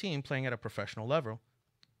professional team playing at a professional level.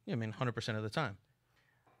 You know what I mean? 100% of the time.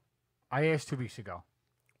 I asked 2 weeks ago,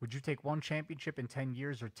 would you take one championship in 10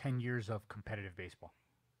 years or 10 years of competitive baseball?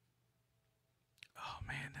 Oh,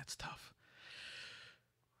 man, that's tough.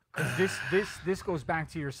 'Cause this goes back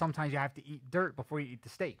to your sometimes you have to eat dirt before you eat the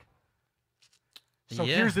steak. So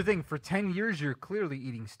Yeah. here's the thing. For 10 years, you're clearly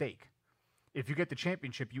eating steak. If you get the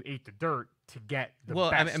championship, you ate the dirt to get the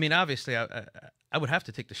Well, best. I mean, obviously, I would have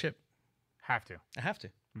to take the ship. Have to. I have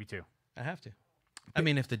to. Me too. I have to. I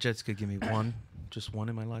mean, if the Jets could give me one, just one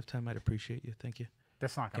in my lifetime, I'd appreciate you. Thank you.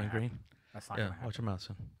 That's not going to Gang happen. Green. That's not Yeah, going to happen. watch your mouth,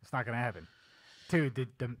 son. It's not going to happen. Dude,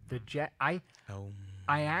 the Jet, I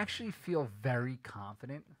actually feel very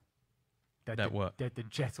confident that the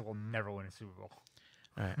Jets will never win a Super Bowl.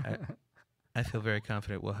 All right. I feel very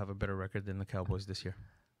confident we'll have a better record than the Cowboys this year.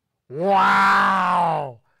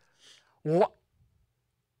 Wow. What?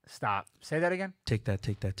 Stop. Say that again. Take that.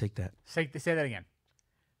 Say that again.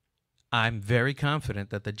 I'm very confident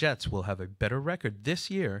that the Jets will have a better record this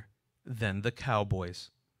year than the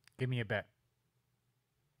Cowboys. Give me a bet.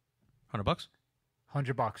 $100?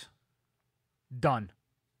 $100. Done.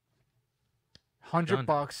 $100.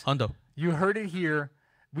 Hundo. You heard it here.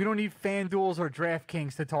 We don't need FanDuels or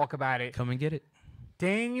DraftKings to talk about it. Come and get it.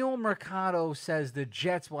 Daniel Mercado says the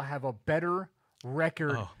Jets will have a better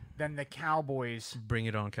record than the Cowboys. Bring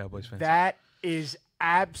it on, Cowboys fans. That is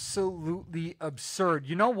absolutely absurd.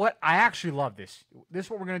 You know what? I actually love this. This is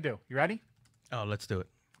what we're going to do. You ready? Oh, let's do it.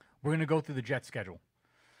 We're going to go through the Jets schedule.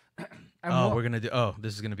 We're going to do. Oh,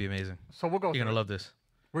 this is going to be amazing. So we'll go You're through going to it. love this.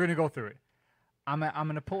 We're going to go through it. I'm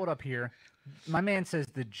going to pull it up here. My man says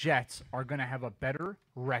the Jets are going to have a better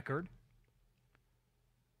record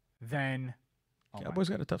than Cowboys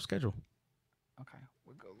got a tough schedule. Okay.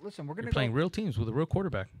 Listen, we're going You're to playing real teams with a real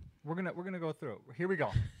quarterback. We're gonna go through it. Here we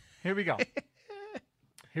go. Here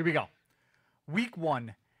we go. Week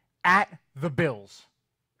 1 at the Bills.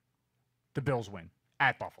 The Bills win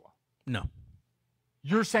at Buffalo. No.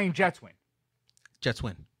 You're saying Jets win. Jets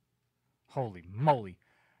win. Holy moly.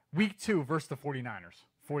 Week 2 versus the 49ers.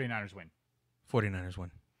 49ers win. 49ers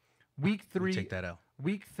win. Week 3. Take that out.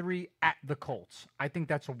 Week 3 at the Colts. I think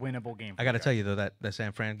that's a winnable game. I got to tell you, though, that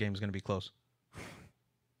San Fran game is going to be close.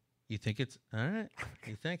 You think it's all right?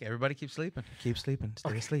 You think everybody keep sleeping? Keep sleeping.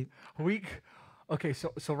 Stay asleep. Okay,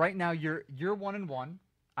 so right now you're 1-1.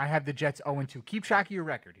 I have the Jets 0-2. Keep track of your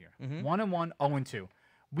record here. 1-1, 0-2.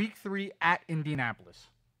 Week 3 at Indianapolis.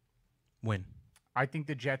 Win. I think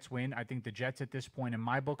the Jets win. I think the Jets at this point in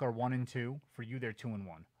my book are 1-2. For you, they're 2-1.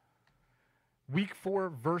 Week 4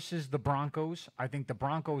 versus the Broncos. I think the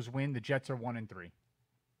Broncos win. The Jets are 1-3.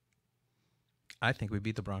 I think we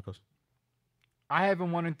beat the Broncos. I have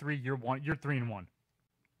them 1-3. You're 3-1.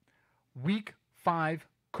 Week 5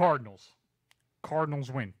 Cardinals.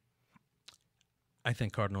 Cardinals win. I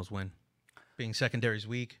think Cardinals win. Being secondary's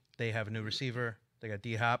weak, they have a new receiver. They got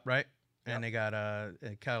D-Hop, right? And they got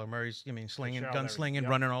Kyler Murray's, gunslinging,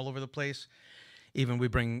 running all over the place. Even we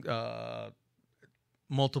bring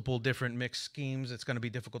multiple different mixed schemes. It's going to be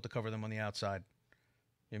difficult to cover them on the outside.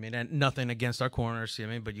 You know what I mean? And nothing against our corners, you know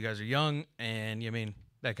what I mean? But you guys are young, and you know what I mean?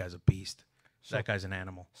 That guy's a beast. That guy's an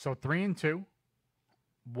animal. So 3-2,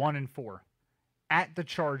 1-4. At the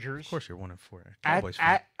Chargers. Of course you're 1-4. Cowboys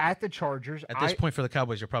fan. At the Chargers. At this point for the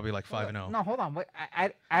Cowboys, you're probably like 5-0. No, hold on. Wait,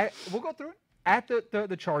 we'll go through it. At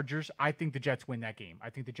the Chargers, I think the Jets win that game. I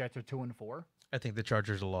think the Jets are 2-4. I think the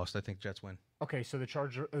Chargers are lost. I think Jets win. Okay, so the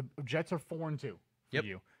Jets are 4-2 for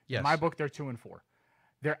you. Yes. In my book, they're 2-4.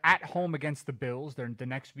 They're at home against the Bills. They're the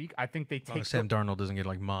next week. I think they take Sam Darnold doesn't get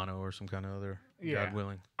like mono or some kind of other. Yeah. God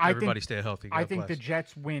willing. I Everybody think- stay healthy. I God think the bless.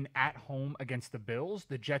 Jets win at home against the Bills.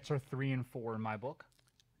 The Jets are 3-4 in my book.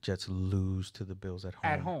 Jets lose to the Bills at home.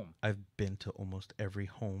 At home. I've been to almost every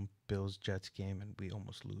home Bills-Jets game, and we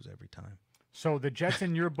almost lose every time. So the Jets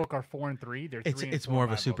in your book are 4-3. They're 3-4. It's more in of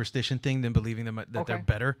a my book. superstition thing than believing them that they're Okay.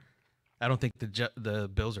 better. I don't think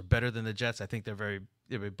the Bills are better than the Jets. I think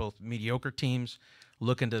they're both mediocre teams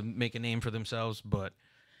looking to make a name for themselves. But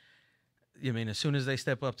I mean, as soon as they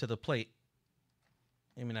step up to the plate,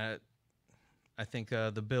 I mean, I think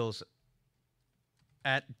the Bills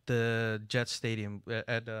at the Jets Stadium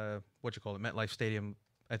at MetLife Stadium.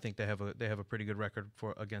 I think they have a pretty good record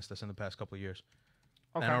against us in the past couple of years.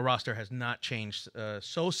 Okay. And our roster has not changed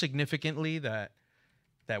so significantly that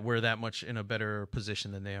we're that much in a better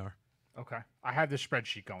position than they are. Okay. I have the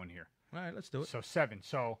spreadsheet going here. All right, let's do it. So 7.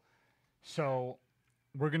 So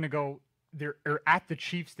we're going to go They're at the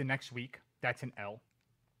Chiefs the next week. That's an L.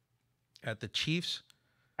 At the Chiefs,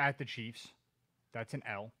 At the Chiefs. That's an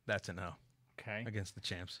L. that's an L Okay. against the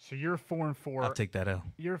champs. So you're 4-4. I'll take that L.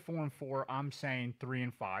 You're 4-4. I'm saying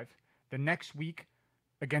 3-5. The next week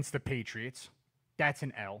against the Patriots. That's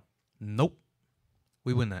an L. Nope.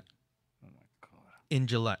 We win that Oh my God. in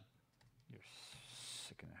July. You're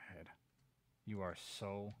sick in the head. You are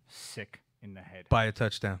so sick in the head. By a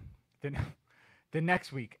touchdown. Then the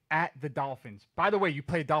next week at the Dolphins. By the way, you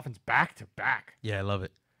played Dolphins back to back. Yeah, I love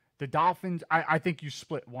it. The Dolphins, I think you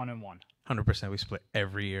split 1-1. 100%. We split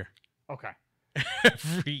every year. Okay.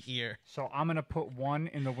 Every year. So I'm going to put one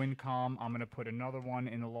in the win column. I'm going to put another one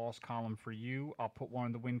in the loss column for you. I'll put one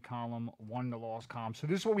in the win column, one in the loss column. So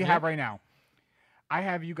this is what we have right now. I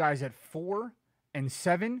have you guys at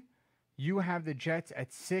 4-7. You have the Jets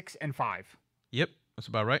at 6-5. Yep, that's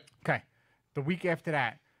about right. Okay. The week after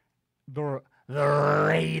that, the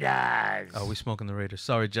Raiders. Oh, we smoking the Raiders.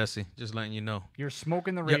 Sorry, Jesse. Just letting you know. You're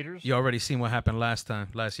smoking the Yep, Raiders? you already seen what happened last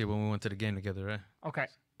year when we went to the game together, right? Okay.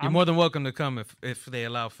 You're more than welcome to come if they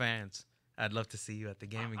allow fans. I'd love to see you at the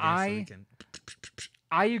game again so we can.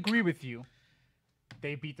 I agree with you.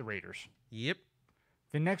 They beat the Raiders. Yep.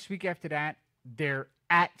 The next week after that, they're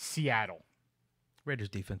at Seattle. Raiders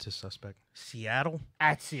defense is suspect. Seattle?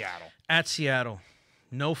 At Seattle. At Seattle.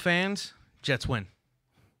 No fans, Jets win.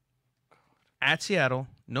 At Seattle,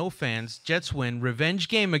 no fans, Jets win. Revenge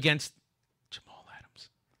game against Jamal Adams.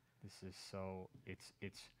 This is so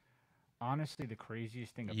it's honestly the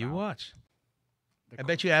craziest thing about You watch. the I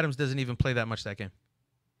bet you Adams doesn't even play that much that game.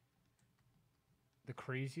 The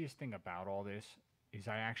craziest thing about all this is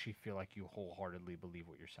I actually feel like you wholeheartedly believe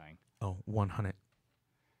what you're saying. Oh, 100.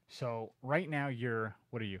 So right now you're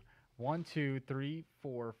what are you? 1, 2, 3,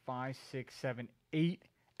 4, 5, 6, 7, 8,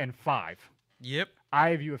 and 5. Yep. I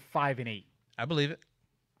have you at 5 and 8. I believe it.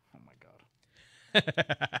 Oh my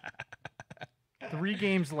God. 3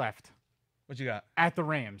 games left What you got? at the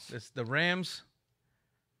Rams. It's the Rams.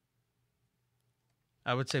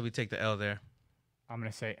 I would say we take the L there. I'm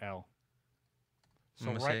gonna say L. I'm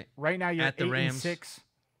So gonna right, say right now you're at the 8 and Rams. 6.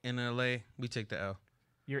 In LA, we take the L.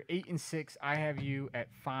 You're 8 and 6. I have you at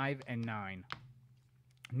 5 and 9.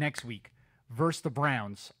 Next week versus the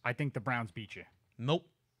Browns. I think the Browns beat you. Nope.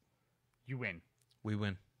 You win. We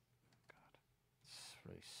win. It's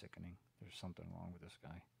really sickening. There's something wrong with this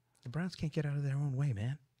guy. The Browns can't get out of their own way,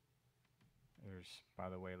 man. There's, by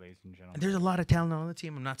the way, ladies and gentlemen. And there's a lot of talent on the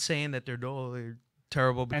team. I'm not saying that they're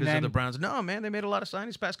terrible because of the then- Browns. No, man, they made a lot of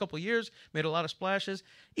signings past couple of years, made a lot of splashes.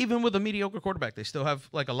 Even with a mediocre quarterback, they still have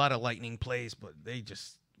like a lot of lightning plays, but they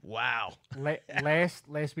just wow.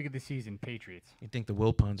 last week of the season, Patriots. You think the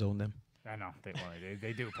Wilpons own them? I know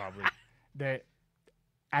they do probably.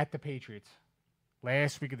 At the Patriots,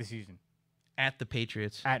 last week of the season At the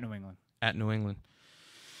Patriots, at New England. at New England.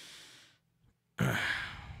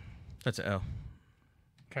 That's a L.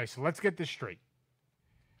 Okay, so let's get this straight.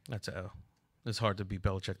 That's a L. It's hard to beat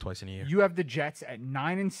Belichick twice in a year. You have the Jets at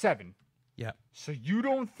 9 and 7. Yeah. So you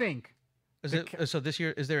don't think Is it so this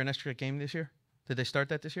year? Is there an extra game this year? Did they start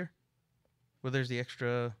that this year? Well, there's the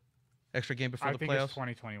extra game before I the think playoffs. it's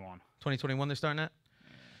 2021. 2021 they're starting at.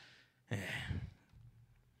 I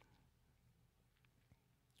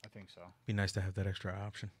think so. Be nice to have that extra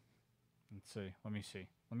option. Let's see. Let me see.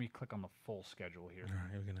 Let me click on the full schedule here. All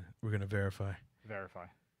right, we're gonna verify. Verify.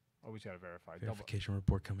 Always got to verify. Verification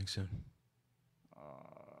report coming soon.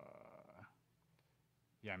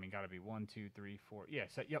 Yeah, I mean, got to be 1, 2, 3, 4. Yeah,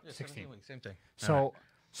 yep, 16. Same thing. So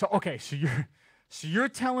okay, so you're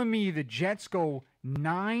telling me the Jets go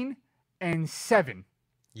 9 and 7.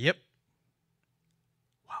 Yep.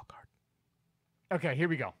 Wild card. Okay, here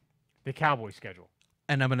we go. The Cowboys schedule.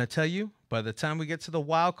 And I'm gonna tell you, by the time we get to the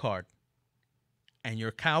wild card, and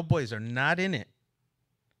your Cowboys are not in it,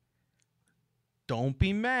 don't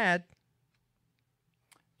be mad.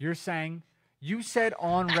 You're saying you said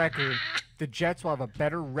on record the Jets will have a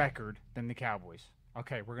better record than the Cowboys.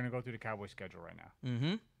 Okay, we're gonna go through the Cowboys schedule right now.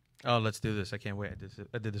 Mm-hmm. Oh, let's do this. I can't wait.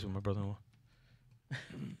 I did this with my brother-in-law.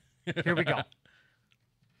 Here we go.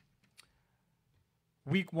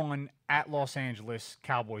 Week 1 at Los Angeles,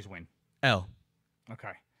 Cowboys win. L.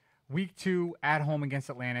 Okay. Week 2 at home against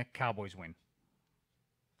Atlanta, Cowboys win.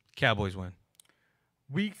 Cowboys win.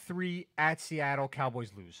 Week 3 at Seattle,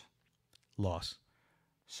 Cowboys lose. Loss.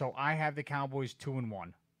 So I have the Cowboys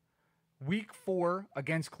 2-1. Week 4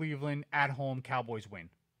 against Cleveland at home, Cowboys win.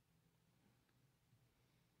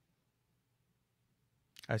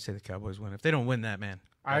 I say the Cowboys win. If they don't win that, man,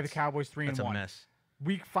 I have the Cowboys 3-1. that's a mess.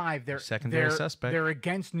 Week 5, Secondary suspect. They're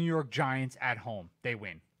against New York Giants at home. They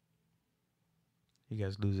win. You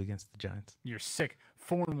guys lose against the Giants. You're sick.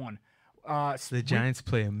 4-1. The Giants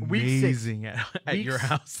play week six. amazing at your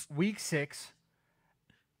house. Week 6,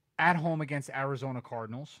 at home against Arizona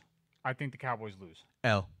Cardinals. I think the Cowboys lose.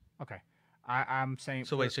 L. Okay, I'm saying.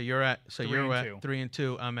 So wait, you're at 3-2.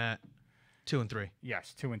 3-2. I'm at 2-3.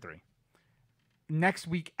 Yes, 2-3. Next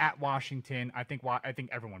week at Washington, I think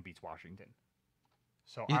everyone beats Washington.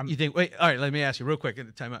 So You think? Wait, all right. Let me ask you real quick. At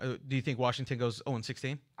the time, do you think Washington goes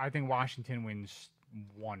 0-16? I think Washington wins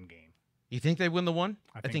one game. You think they win the one?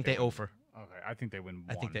 I think they win. offer. Okay, I think they win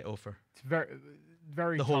one. I think they offer. It's very,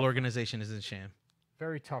 very. The tough, whole organization is in sham.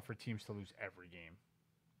 Very tough for teams to lose every game.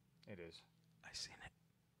 It is. I've seen it.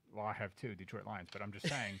 Well, I have too, Detroit Lions, but I'm just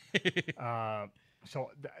saying.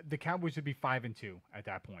 So the Cowboys would be 5-2 at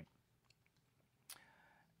that point.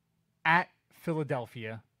 At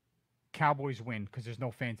Philadelphia, Cowboys win because there's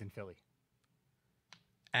no fans in Philly.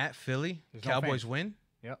 At Philly, There's no Cowboys fans. win?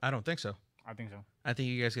 Yep. I don't think so. I think so. I think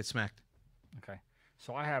you guys get smacked. Okay.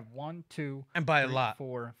 So I have 1, 2, And by a 3, lot.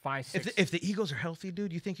 4, 5, 6. If the Eagles are healthy,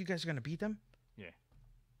 dude, you think you guys are going to beat them? Yeah.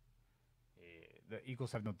 The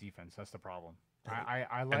Eagles have no defense. That's the problem.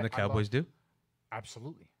 I like. And the Cowboys do?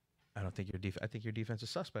 Absolutely. I don't think I think your defense is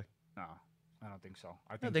suspect. No, I don't think so.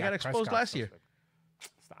 I No, think they got Dak exposed Prescott's last year. suspect.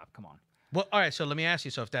 Stop. Come on. Well, all right. So let me ask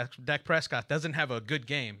you. So if Dak Prescott doesn't have a good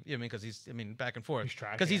game, because he's back and forth. He's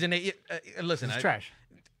trash, Because he's yeah. an listen. He's trash.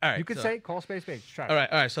 All right. You could say call space. It's trash. All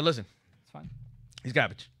right. So listen. It's fine. He's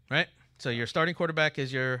garbage, right? So your starting quarterback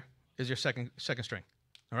is your second string.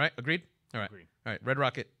 All right. Agreed. All right. Agreed. All right. Red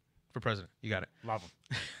Rocket for president. You got it. Love him.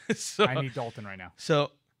 So I need Dalton right now.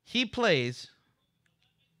 So he plays,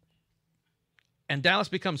 and Dallas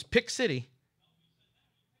becomes pick city.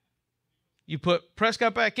 You put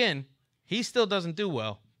Prescott back in, he still doesn't do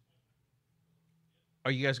well.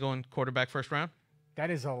 Are you guys going quarterback first round?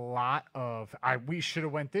 That is a lot of. We should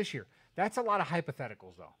have went this year. That's a lot of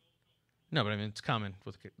hypotheticals, though. No, but it's common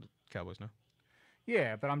with the Cowboys, no?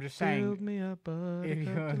 Yeah, but I'm just saying. Build me up, If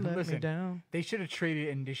you, let me listen, down. they should have traded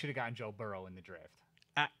and they should have gotten Joe Burrow in the draft.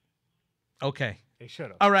 Okay. They should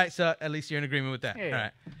have. All right, so at least you're in agreement with that. Yeah, All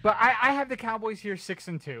right. But I have the Cowboys here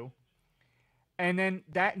 6-2, and then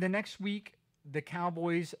the next week the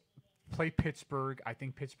Cowboys play Pittsburgh. I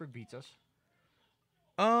think Pittsburgh beats us.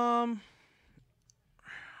 I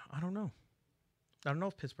don't know. I don't know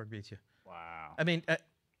if Pittsburgh beats you. Wow. I mean,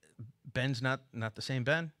 Ben's not the same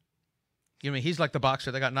Ben. You know, what I mean, he's like the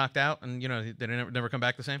boxer that got knocked out, and they never come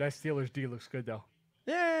back the same. That Steelers D looks good though.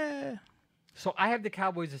 Yeah. So I have the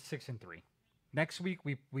Cowboys at 6-3. Next week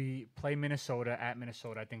we play Minnesota at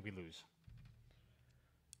Minnesota. I think we lose.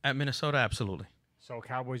 At Minnesota, absolutely. So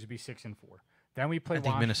Cowboys would be 6-4. Then we play. I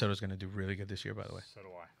think Minnesota's going to do really good this year, by the way. So do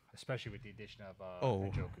I, especially with the addition of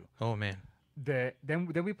Njoku. Oh man. Then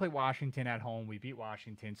we play Washington at home. We beat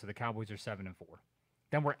Washington, so the Cowboys are 7-4.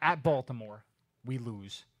 Then we're at Baltimore. We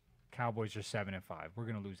lose. Cowboys are 7-5. We're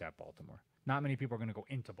going to lose at Baltimore. Not many people are going to go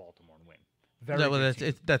into Baltimore and win.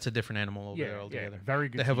 That's a different animal over there altogether. Yeah, very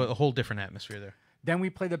good. They have team. a whole different atmosphere there. Then we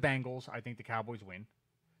play the Bengals. I think the Cowboys win.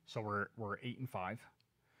 So we're 8-5.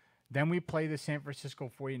 Then we play the San Francisco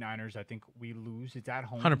 49ers. I think we lose. It's at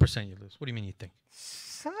home. 100% you lose. What do you mean you think?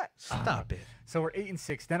 Stop it. So we're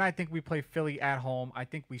 8-6. Then I think we play Philly at home. I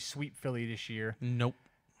think we sweep Philly this year. Nope.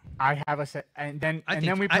 I have us, and then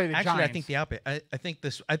we play the Giants. Actually, I think the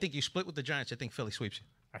opposite. I think you split with the Giants. I think Philly sweeps you.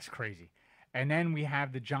 That's crazy. And then we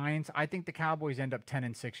have the Giants. I think the Cowboys end up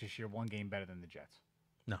 10-6 this year, one game better than the Jets.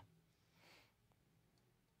 No.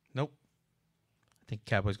 Nope. I think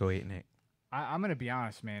Cowboys go 8-8. I'm gonna be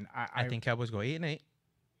honest, man. I think Cowboys go 8-8,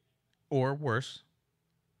 or worse.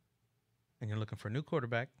 And you're looking for a new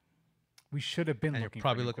quarterback. We should have been and looking. You're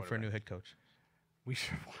probably for looking for a new head coach. We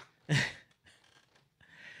should.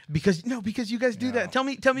 Because you guys do that. Tell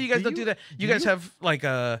me you guys don't do that. You guys have like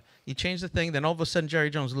you change the thing, then all of a sudden Jerry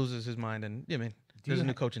Jones loses his mind, and there's a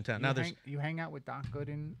new coach in town. Now you hang out with Doc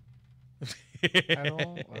Gooden at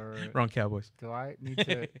all, or wrong Cowboys. Do I need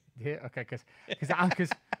to hit? Okay, because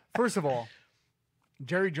first of all,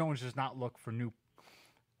 Jerry Jones does not look for new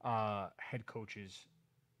head coaches.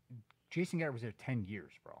 Jason Garrett was there 10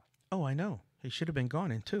 years, bro. Oh, I know. He should have been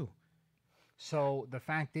gone in 2. So the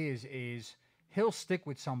fact is he'll stick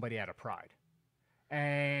with somebody out of pride.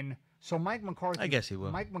 And so Mike McCarthy, I guess he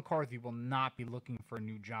will. Mike McCarthy will not be looking for a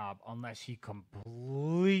new job unless he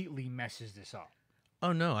completely messes this up.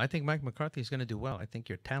 Oh, no. I think Mike McCarthy is going to do well. I think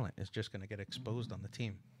your talent is just going to get exposed on the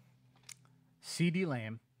team. CeeDee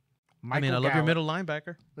Lamb. I love your Gallup. middle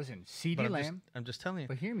linebacker. Listen, CeeDee Lamb. I'm just telling you.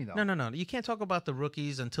 But hear me, though. No. You can't talk about the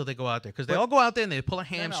rookies until they go out there. Because they all go out there and they pull a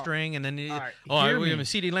hamstring. And then,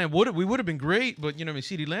 CeeDee Lamb, we would have been great. But,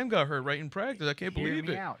 CeeDee Lamb got hurt right in practice. I can't believe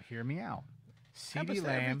it. Hear me out. CeeDee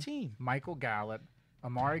Lamb, Michael Gallup,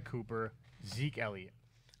 Amari Cooper, Zeke Elliott.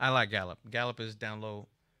 I like Gallup. Gallup is down low.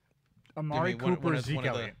 Amari Cooper, Zeke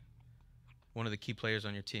Elliott. One of the key players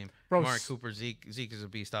on your team. Bro, Amari Cooper, Zeke is a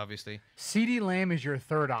beast, obviously. CeeDee Lamb is your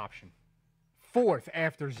third option. Fourth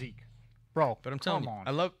after Zeke. Bro, But I'm telling come you,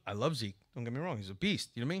 on. I love Zeke. Don't get me wrong. He's a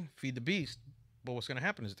beast. You know what I mean? Feed the beast. But what's going to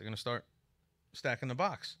happen is they're going to start stacking the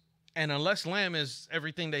box. And unless Lamb is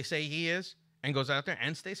everything they say he is and goes out there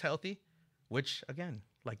and stays healthy, which, again,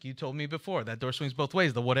 like you told me before, that door swings both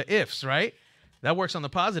ways. The what-ifs, right? That works on the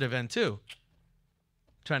positive end, too.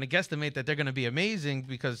 Trying to guesstimate that they're going to be amazing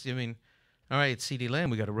because, I mean, all right, it's CeeDee Lamb.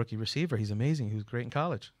 We got a rookie receiver. He's amazing. He was great in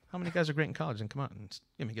college. How many guys are great in college and come out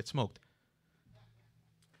and get smoked?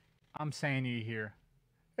 I'm saying to you here.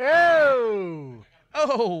 Oh!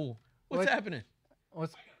 Oh, what's What? happening?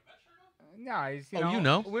 What's, no, he's, Oh, you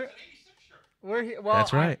know. We're here. Well,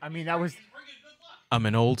 That's right. I mean, that was, I'm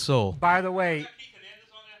an old soul. by the way,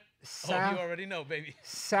 Oh, Sal, you already know, baby.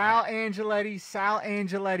 Sal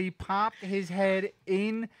Angeletti popped his head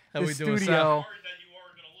in How the we doing, studio.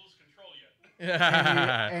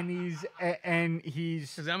 Yeah. and he's I'm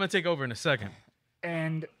going to take over in a second.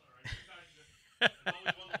 and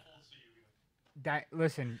that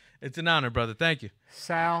listen, It's an honor, brother. Thank you.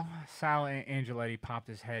 Sal Angeletti popped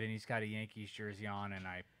his head and he's got a Yankees jersey on, and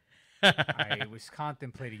I was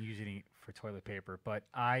contemplating using it for toilet paper, but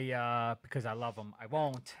I because I love them, I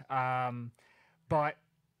won't. But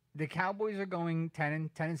the Cowboys are going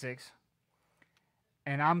 10-6,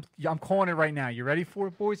 and I'm calling it right now. You ready for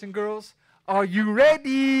it, boys and girls? Are you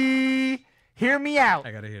ready? Hear me out.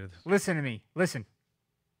 I got to hear this. Listen to me. Listen.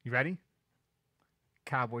 You ready?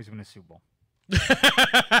 Cowboys win the Super Bowl.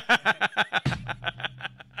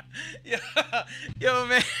 Yo,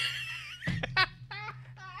 man.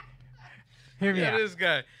 Hear me out. This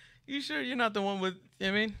guy. You sure you're not the one with, you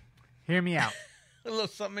know what I mean? Hear me out. A little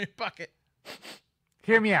something in your pocket.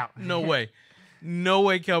 Hear me out. No way. No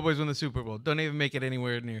way Cowboys win the Super Bowl. Don't even make it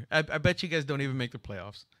anywhere near. I bet you guys don't even make the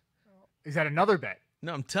playoffs. Is that another bet?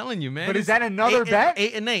 No, I'm telling you, man. But is It's that another bet?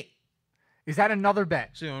 8-8. Is that another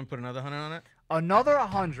bet? So you want to put another 100 on it? Another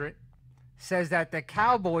 100 says that the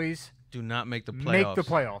Cowboys Do not make the playoffs. make the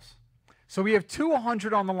playoffs. So we have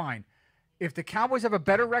 200 on the line. If the Cowboys have a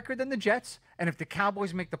better record than the Jets, and if the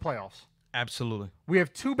Cowboys make the playoffs, Absolutely. we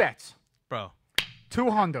have two bets, Bro, 2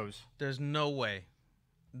 hundos. there's no way.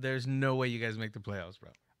 There's no way you guys make the playoffs,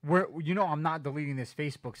 bro. I'm not deleting this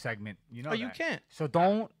Facebook segment. You know Oh, you that. can't. So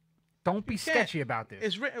don't be can't. sketchy about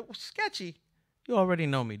this. It's sketchy. You already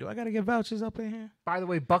know me. Do I got to get vouchers up in here? By the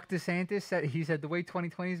way, Buck DeSantis said the way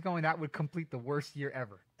 2020 is going, that would complete the worst year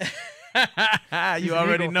ever. He's You an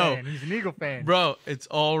already Eagle know. fan. He's an Eagle fan. Bro,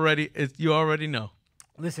 you already know.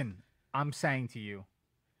 Listen, I'm saying to you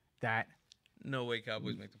that No way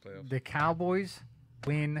Cowboys make the playoffs. the Cowboys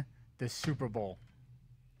win the Super Bowl.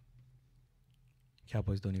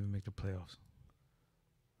 Cowboys don't even make the playoffs.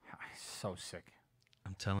 So sick.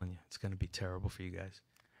 I'm telling you, it's going to be terrible for you guys.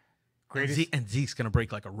 Greatest. And Zeke's going to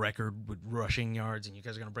break like a record with rushing yards, and you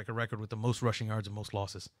guys are going to break a record with the most rushing yards and most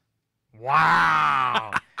losses.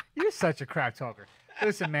 Wow. You're such a crap talker.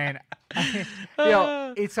 Listen, man.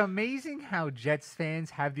 It's amazing how Jets fans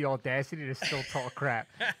have the audacity to still talk crap.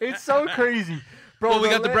 It's so crazy. Bro, Well, we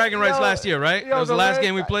got the bragging rights last year, right? That was the last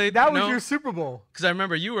game we played? That was No? your Super Bowl. Because I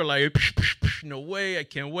remember you were like, no way, I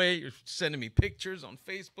can't wait. You're sending me pictures on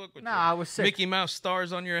Facebook with Nah, your I was sick. Mickey Mouse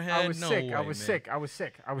stars on your head. I was no sick. Way, I was man. sick. I was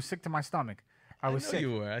sick. I was sick to my stomach. I was I know sick.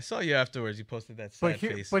 you were. I saw you afterwards. You posted that sad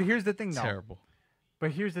face. But here's the thing, though. Terrible.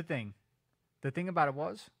 But here's the thing. The thing about it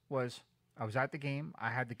was I was at the game.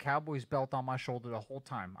 I had the Cowboys belt on my shoulder the whole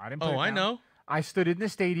time. I didn't put it Oh, I down. know. I stood in the I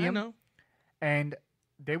stadium, know. and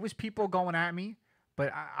there was people going at me,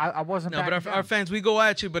 but I wasn't. No, but backing our down. fans, we go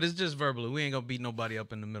at you, but it's just verbally. We ain't gonna beat nobody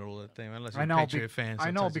up in the middle of the thing unless you're I know, Patriot fans.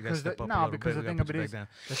 I know Sometimes you gotta because step up a no, little because bit. the We thing gotta of put it you is, back down.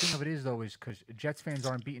 the thing of it is though is because Jets fans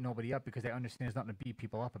aren't beating nobody up because they understand there's nothing to beat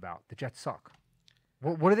people up about. The Jets suck.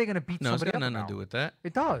 What are they going to beat No, it's somebody got up nothing about? to do with that.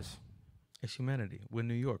 It does. It's humanity. We're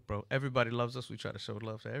New York, bro. Everybody loves us. We try to show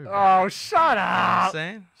love to everybody. Oh, shut You know what I'm up!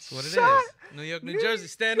 saying? That's what it Shut- is. New York, New Jersey,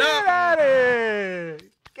 stand Get up. out of here!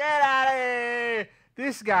 Get out of here!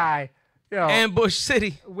 This guy, yo, Ambush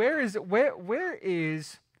City. where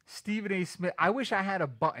is Stephen A. Smith? I wish I had a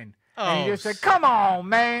button. And he Oh, just said, "Come on,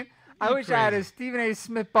 man." I You wish I had a crazy. Stephen A.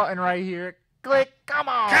 Smith button right here. Click. Come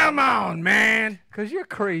on. Come on, man. Because you're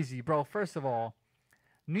crazy, bro. First of all,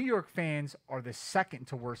 New York fans are the second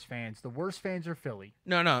to worst fans. The worst fans are Philly.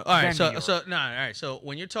 No. All right. Then New All right. So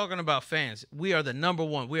when you're talking about fans, we are the number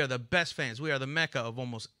one. We are the best fans. We are the mecca of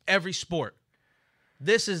almost every sport.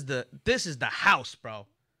 This is the house, bro.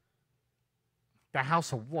 The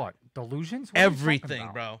house of what? Delusions? What are you talking Everything,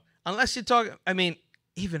 about? bro. Unless you're talking, I mean,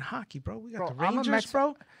 Even hockey, bro. We got Bro, the I'm a Rangers, Mets-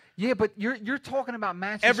 bro. Yeah, but you're talking about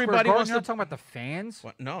Madison Everybody Square Garden. wants You're not to- talking about the fans.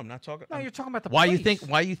 What? No, I'm not talking. No, you're talking about the Why you place.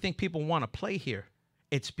 think? Why you think people want to play here?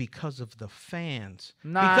 It's because of the fans.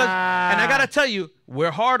 Nah. Because, and I gotta tell you,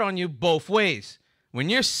 we're hard on you both ways. When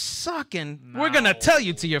you're sucking, we're gonna tell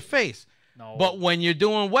you to your face. No. But when you're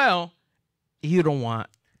doing well, you don't want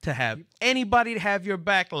to have anybody to have your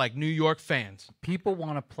back like New York fans. People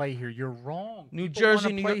want to play here. You're wrong. New People Jersey,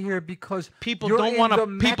 wanna New play York- here because People you're don't in wanna-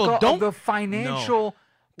 the people mecca don't- of the financial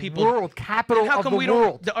People- world, capital How of come the we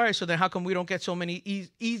world. don't? All right, so then how come we don't get so many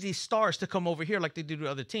easy stars to come over here like they do to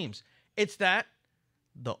other teams? It's that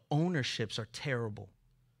the ownerships are terrible.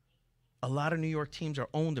 A lot of New York teams are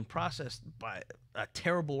owned and processed by a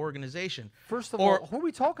terrible organization. First of Or- all, who are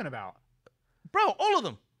we talking about? Bro, all of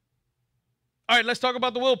them. All right, let's talk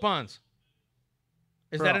about the Wilpons.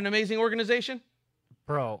 Is Bro. that an amazing organization?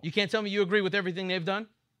 Bro, You can't tell me you agree with everything they've done?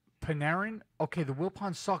 Panarin, okay, the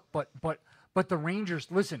Wilpons suck, but the Rangers,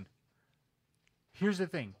 listen. Here's the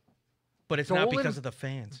thing. But it's not Dolan- because of the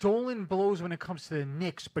fans. Dolan blows when it comes to the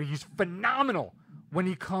Knicks, but he's phenomenal when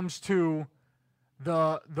he comes to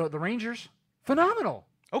the Rangers. Phenomenal.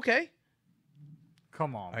 Okay.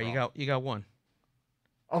 Come on, All right, bro. you got one.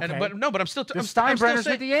 Okay. But I'm still the I'm still Steinbrenners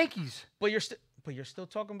saying, with the Yankees. But you're still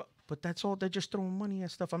talking about. But that's all. They're just throwing money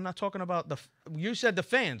at stuff. I'm not talking about the. You said the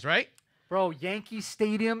fans, right? Bro, Yankee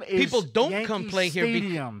Stadium is People don't Yankee come play here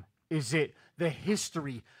Stadium is it the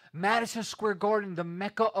history? Madison Square Garden, the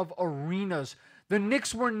mecca of arenas. The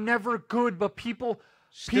Knicks were never good, but people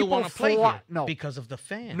Still want to play here No, because of the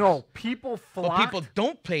fans. no, people but flocked. people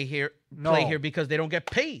don't play here. No. Play here because they don't get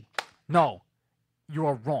paid. No, you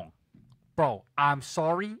are wrong, bro. I'm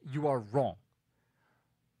sorry, you are wrong.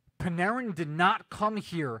 Panarin did not come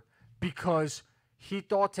here because he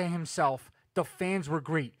thought to himself the fans were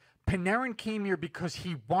great. Panarin came here because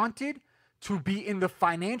he wanted to be in the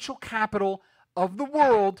financial capital of the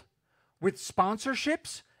world with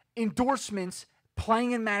sponsorships, endorsements,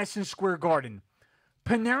 playing in Madison Square Garden.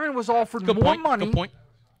 Panarin was offered Good more point. money Good point.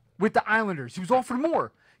 with the Islanders. He was offered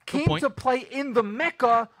more. Came point. to play in the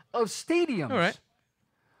mecca of stadiums. All right.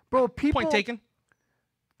 Bro, people Point taken.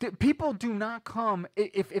 People do not come.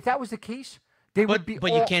 If that was the case, they would be.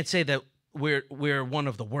 But you can't say that we're one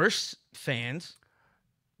of the worst fans.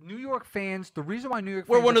 New York fans. The reason why New York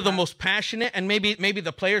We're fans one are of the pas- most passionate, and maybe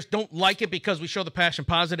the players don't like it because we show the passion,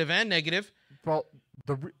 positive and negative. Well,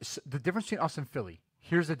 the difference between us and Philly.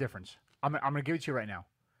 Here's the difference. I'm gonna give it to you right now.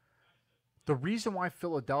 The reason why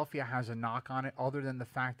Philadelphia has a knock on it, other than the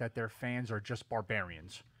fact that their fans are just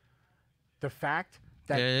barbarians, the fact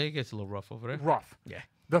that Yeah, it gets a little rough over there. rough. Yeah.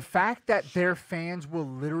 The fact that their fans will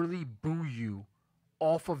literally boo you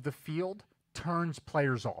off of the field turns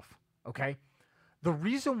players off. Okay? The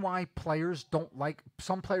reason why players don't like,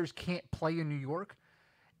 some players can't play in New York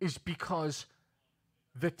is because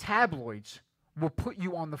the tabloids will put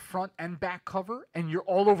you on the front and back cover and you're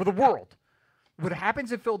all over the world. What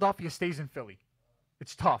happens in Philadelphia stays in Philly.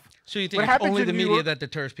 It's tough. So you What think it's happens only in the New media York- that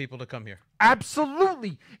deters people to come here?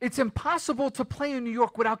 Absolutely. It's impossible to play in New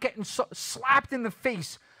York without getting slapped in the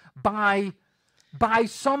face by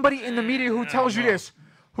somebody in the media who tells you this,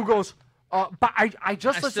 who goes, but I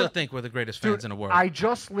just I listen. still think we're the greatest fans Dude, in the world. I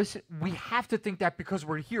just listen. We have to think that because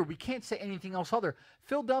we're here. We can't say anything else other.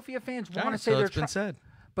 Philadelphia fans All want to right, say so they're it's been said.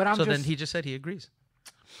 But I'm So just then he just said he agrees.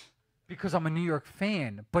 because I'm a New York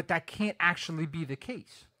fan, but that can't actually be the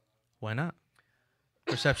case. Why not?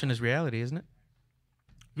 Perception is reality, isn't it?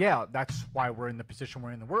 Yeah, that's why we're in the position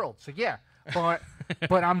we're in the world. So yeah, but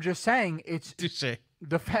but I'm just saying it's Touche.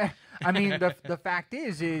 the fact. I mean the fact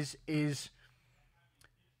is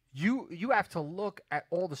you have to look at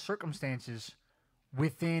all the circumstances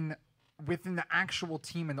within the actual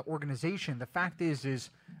team and the organization. The fact is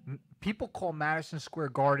people call Madison Square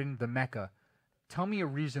Garden the Mecca. Tell me a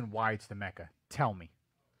reason why it's the Mecca. Tell me,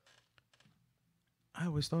 I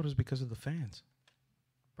always thought it was because of the fans.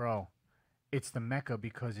 bro. It's the Mecca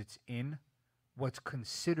because it's in what's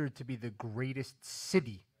considered to be the greatest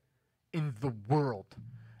city in the world,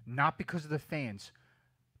 not because of the fans,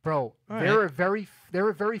 bro. All There right. are very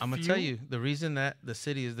I'm gonna few. tell you the reason that the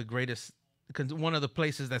city is the greatest, one of the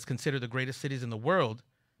places that's considered the greatest cities in the world,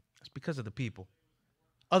 is because of the people.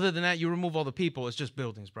 Other than that, you remove all the people, it's just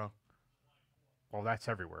buildings, bro. Well, that's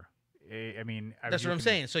everywhere. I mean, That's you what I'm can-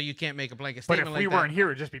 saying. So you can't make a blanket But if statement we like that. weren't here,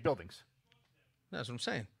 it'd just be buildings. That's what I'm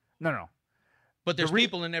saying. No. But there's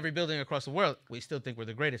people in every building across the world. We still think we're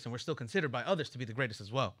the greatest, and we're still considered by others to be the greatest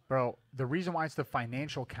as well. Bro, the reason why it's the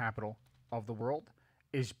financial capital of the world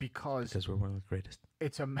is because Because we're one of the greatest.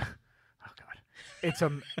 it's a oh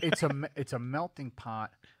god, it's a melting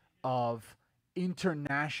pot of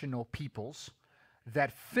international peoples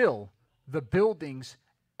that fill the buildings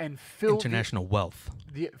and fill International wealth.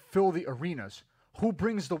 fill the arenas. Who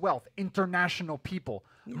brings the wealth? International people.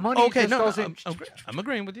 Money Okay, just no, doesn't. I'm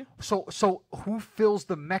agreeing with you. So who fills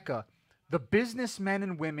the Mecca? The businessmen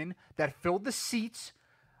and women that fill the seats,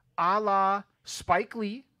 a la Spike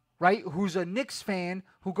Lee, right? Who's a Knicks fan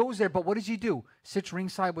who goes there, but what does he do? Sits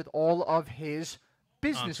ringside with all of his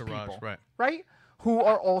business Entourage, people, right. Who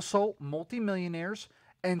are also multimillionaires.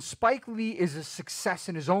 And Spike Lee is a success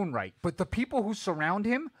in his own right, but the people who surround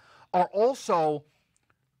him are also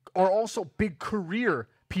big career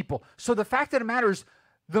people. So the fact of the matter is,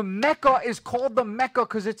 the Mecca is called the Mecca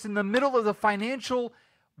because it's in the middle of the financial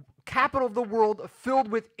capital of the world, filled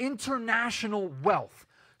with international wealth.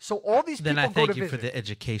 So all these people Then I go thank to you visit. for the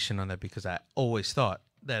education on that, because I always thought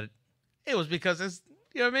that it was because it's,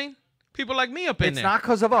 you know what I mean? People like me up in It's there. not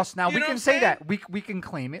because of us. Now You we know can what I'm say saying? that we can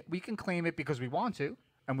claim it. We can claim it because we want to,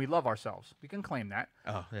 and we love ourselves. We can claim that.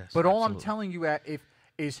 Oh, yes. But all I'm absolutely. telling you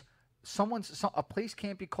is a place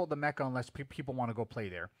can't be called the Mecca unless people want to go play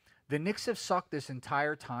there. The Knicks have sucked this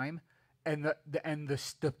entire time, and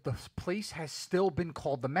the place has still been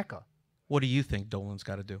called the Mecca. What do you think Dolan's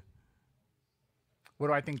got to do? What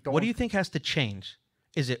do I think? What do you think has to change?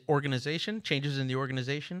 Is it organization? Changes in the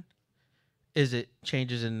organization? Is it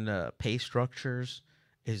changes in pay structures?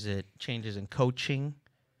 Is it changes in coaching?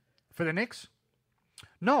 For the Knicks?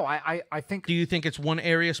 No, I think Do you think it's one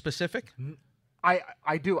area specific?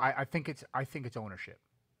 I do. I think it's ownership.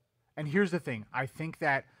 And here's the thing. I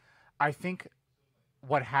think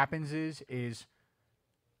what happens is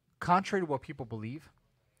contrary to what people believe,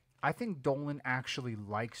 I think Dolan actually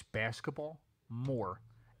likes basketball more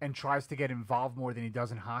and tries to get involved more than he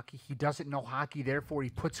does in hockey. He doesn't know hockey, therefore he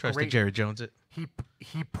puts Tries to great Jerry Jones it. he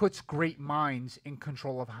puts great minds in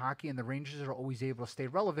control of hockey, and the Rangers are always able to stay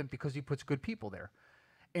relevant because he puts good people there.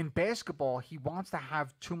 In basketball, he wants to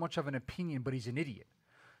have too much of an opinion, but he's an idiot.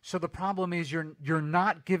 So the problem is you're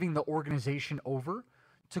not giving the organization over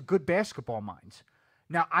to good basketball minds.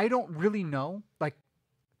 Now, I don't really know. Like,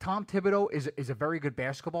 Tom Thibodeau is a very good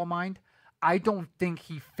basketball mind. I don't think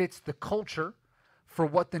he fits the culture for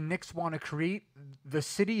what the Knicks want to create. The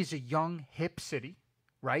city is a young, hip city,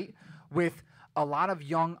 right? With a lot of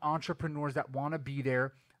young entrepreneurs that want to be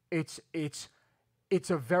there. It's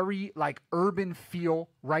a very like urban feel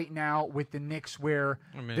right now with the Knicks, where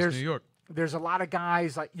it's New York. There's a lot of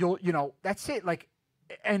guys like you know that's it. Like,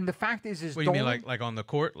 and the fact is What do you mean, like on the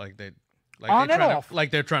court, like On and off.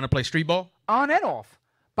 like they're trying to play street ball? on and off,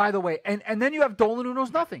 by the way. And then you have Dolan, who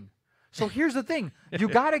knows nothing. So here's the thing: you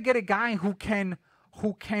got to get a guy who can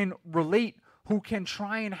relate, who can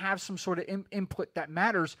try and have some sort of input that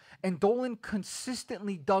matters. And Dolan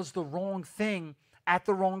consistently does the wrong thing at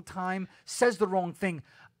the wrong time, says the wrong thing.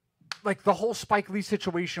 Like the whole Spike Lee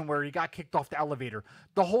situation where he got kicked off the elevator,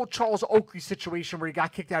 the whole Charles Oakley situation where he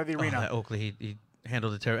got kicked out of the arena. That Oakley, he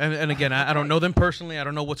handled it terrible. And again, I don't know them personally. I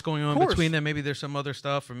don't know what's going on course. between them. Maybe there's some other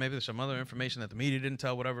stuff, or maybe there's some other information that the media didn't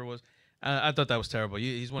tell, whatever it was. I thought that was terrible.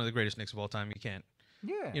 He's one of the greatest Knicks of all time. You can't.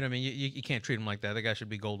 Yeah. You know what I mean? You can't treat him like that. That guy should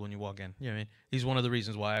be gold when you walk in. You know what I mean? He's one of the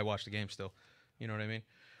reasons why I watch the game still. You know what I mean?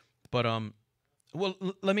 But well,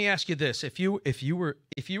 let me ask you this: if you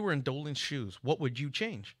were in Dolan's shoes, what would you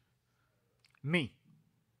change? Me.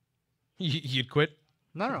 You'd quit,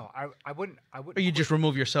 No, I wouldn't. or you just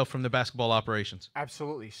remove yourself from the basketball operations?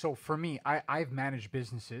 Absolutely. So for me, I've managed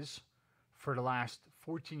businesses for the last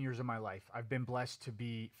 14 years of my life. I've been blessed to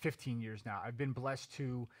be 15 years now. I've been blessed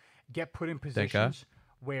to get put in God. positions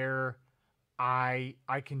where I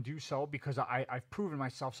can do so because I've proven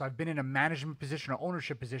myself. So I've been in a management position or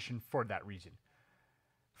ownership position for that reason.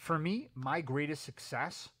 For me, my greatest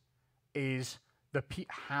success is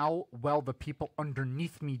how well the people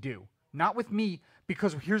underneath me do. Not with me,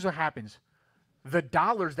 because here's what happens. The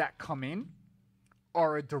dollars that come in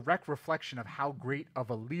are a direct reflection of how great of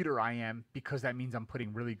a leader I am, because that means I'm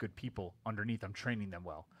putting really good people underneath. I'm training them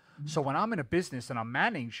well. So when I'm in a business and I'm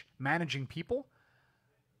managing people,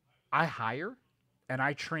 I hire and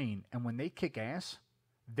I train. And when they kick ass,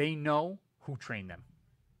 they know who trained them.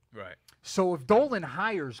 Right. So if Dolan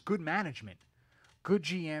hires good management, good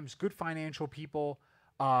GMs, good financial people,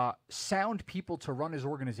 sound people to run his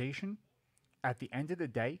organization, at the end of the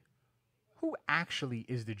day, who actually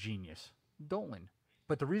is the genius? Dolan.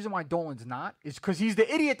 But the reason why Dolan's not is because he's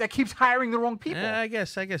the idiot that keeps hiring the wrong people. I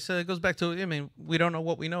guess it goes back to, I mean, we don't know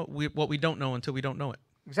what we know, what we don't know until we don't know it.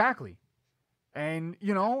 Exactly. And,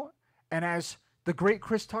 and as the great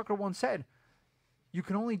Chris Tucker once said, you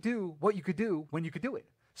can only do what you could do when you could do it.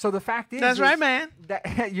 So the fact is, That's right, man.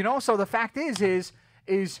 That, so the fact is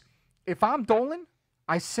if I'm Dolan,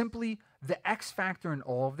 the X factor in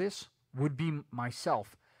all of this would be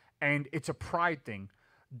myself. And it's a pride thing.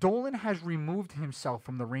 Dolan has removed himself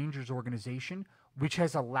from the Rangers organization, which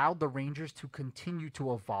has allowed the Rangers to continue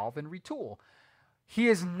to evolve and retool. He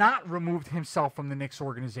has not removed himself from the Knicks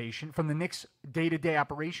organization, from the Knicks day-to-day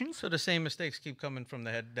operations. So the same mistakes keep coming from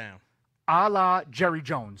the head down. A la Jerry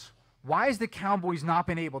Jones. Why has the Cowboys not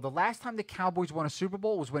been able? The last time the Cowboys won a Super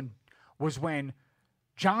Bowl was when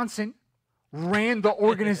Johnson ran the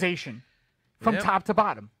organization from top to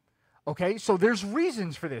bottom. Okay, so there's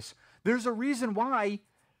reasons for this. There's a reason why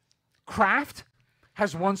Kraft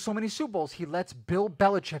has won so many Super Bowls. He lets Bill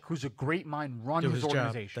Belichick, who's a great mind, run his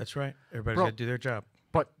organization. That's right. Everybody's got to do their job.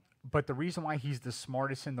 But the reason why he's the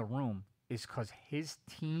smartest in the room is because his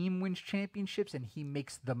team wins championships and he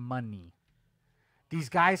makes the money. These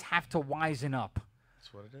guys have to wisen up.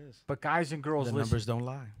 That's what it is. But guys and girls, The listen, numbers don't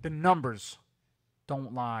lie. the numbers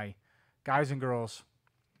don't lie. Guys and girls,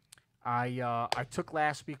 I took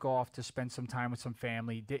last week off to spend some time with some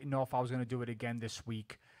family. Didn't know if I was going to do it again this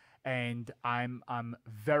week. And I'm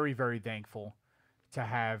very, very thankful to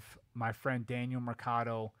have my friend Daniel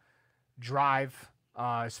Mercado drive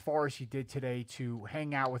as far as he did today to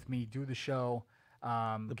hang out with me, do the show.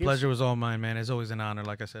 The pleasure was all mine, man. It's always an honor,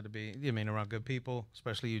 like I said, to be around good people,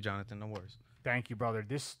 especially you, Jonathan. No worries. Thank you, brother.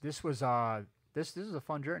 This was this is a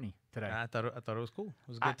fun journey today. I thought it was cool. It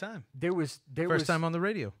was a good time. There was First time on the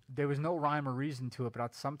radio. There was no rhyme or reason to it,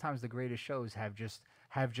 but sometimes the greatest shows have just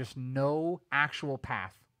no actual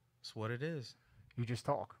path. That's what it is. You just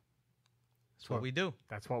talk. That's what we do.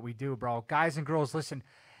 That's what we do, bro. Guys and girls, listen,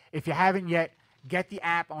 if you haven't yet, get the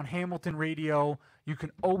app on Hamilton Radio. You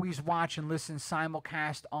can always watch and listen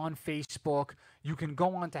simulcast on Facebook. You can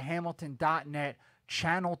go on to hamilton.net,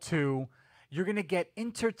 channel 2. You're going to get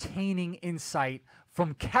entertaining insight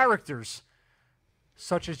from characters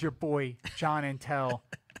such as your boy, John Antel,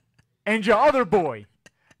 and your other boy,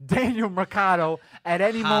 Daniel Mercado, at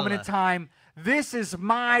any moment in time. This is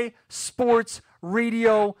My Sports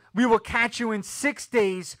Radio. We will catch you in 6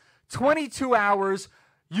 days, 22 hours.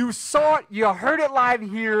 You saw it. You heard it live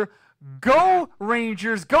here. Go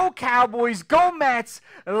Rangers. Go Cowboys. Go Mets.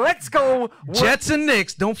 Let's go. Jets and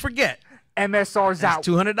Knicks. Don't forget. MSR's out. That's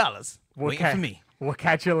 $200. Waiting for me. We'll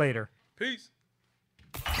catch you later. Peace.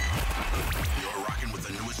 You're rocking with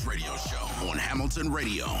the newest radio show on Hamilton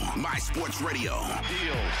Radio, My Sports Radio.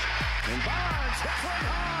 Deals. And Bonds hits one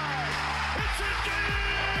high. It's a dig.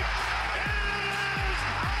 It is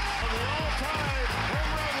on the all-time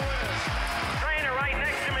home run list. Trainer right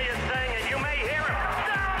next to me is saying it. You may hear him.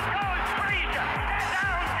 Down goes Frazier.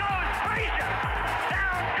 Down goes Frazier.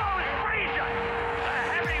 Down goes Frazier. The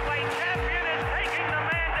heavyweight champion is taking the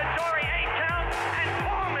mandatory 8 count, and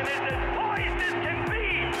Foreman is as poised as can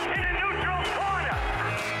be in a neutral corner.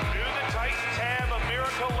 Do the Titans have a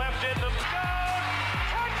miracle left in them? Down.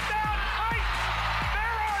 Touchdown Titans.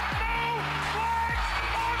 There are no flags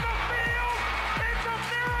on the field. It's a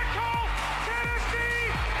miracle. Tennessee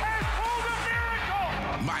has pulled a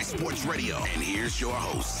miracle. My Sports Radio. And here's your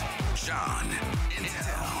host, Sean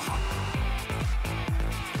Intel.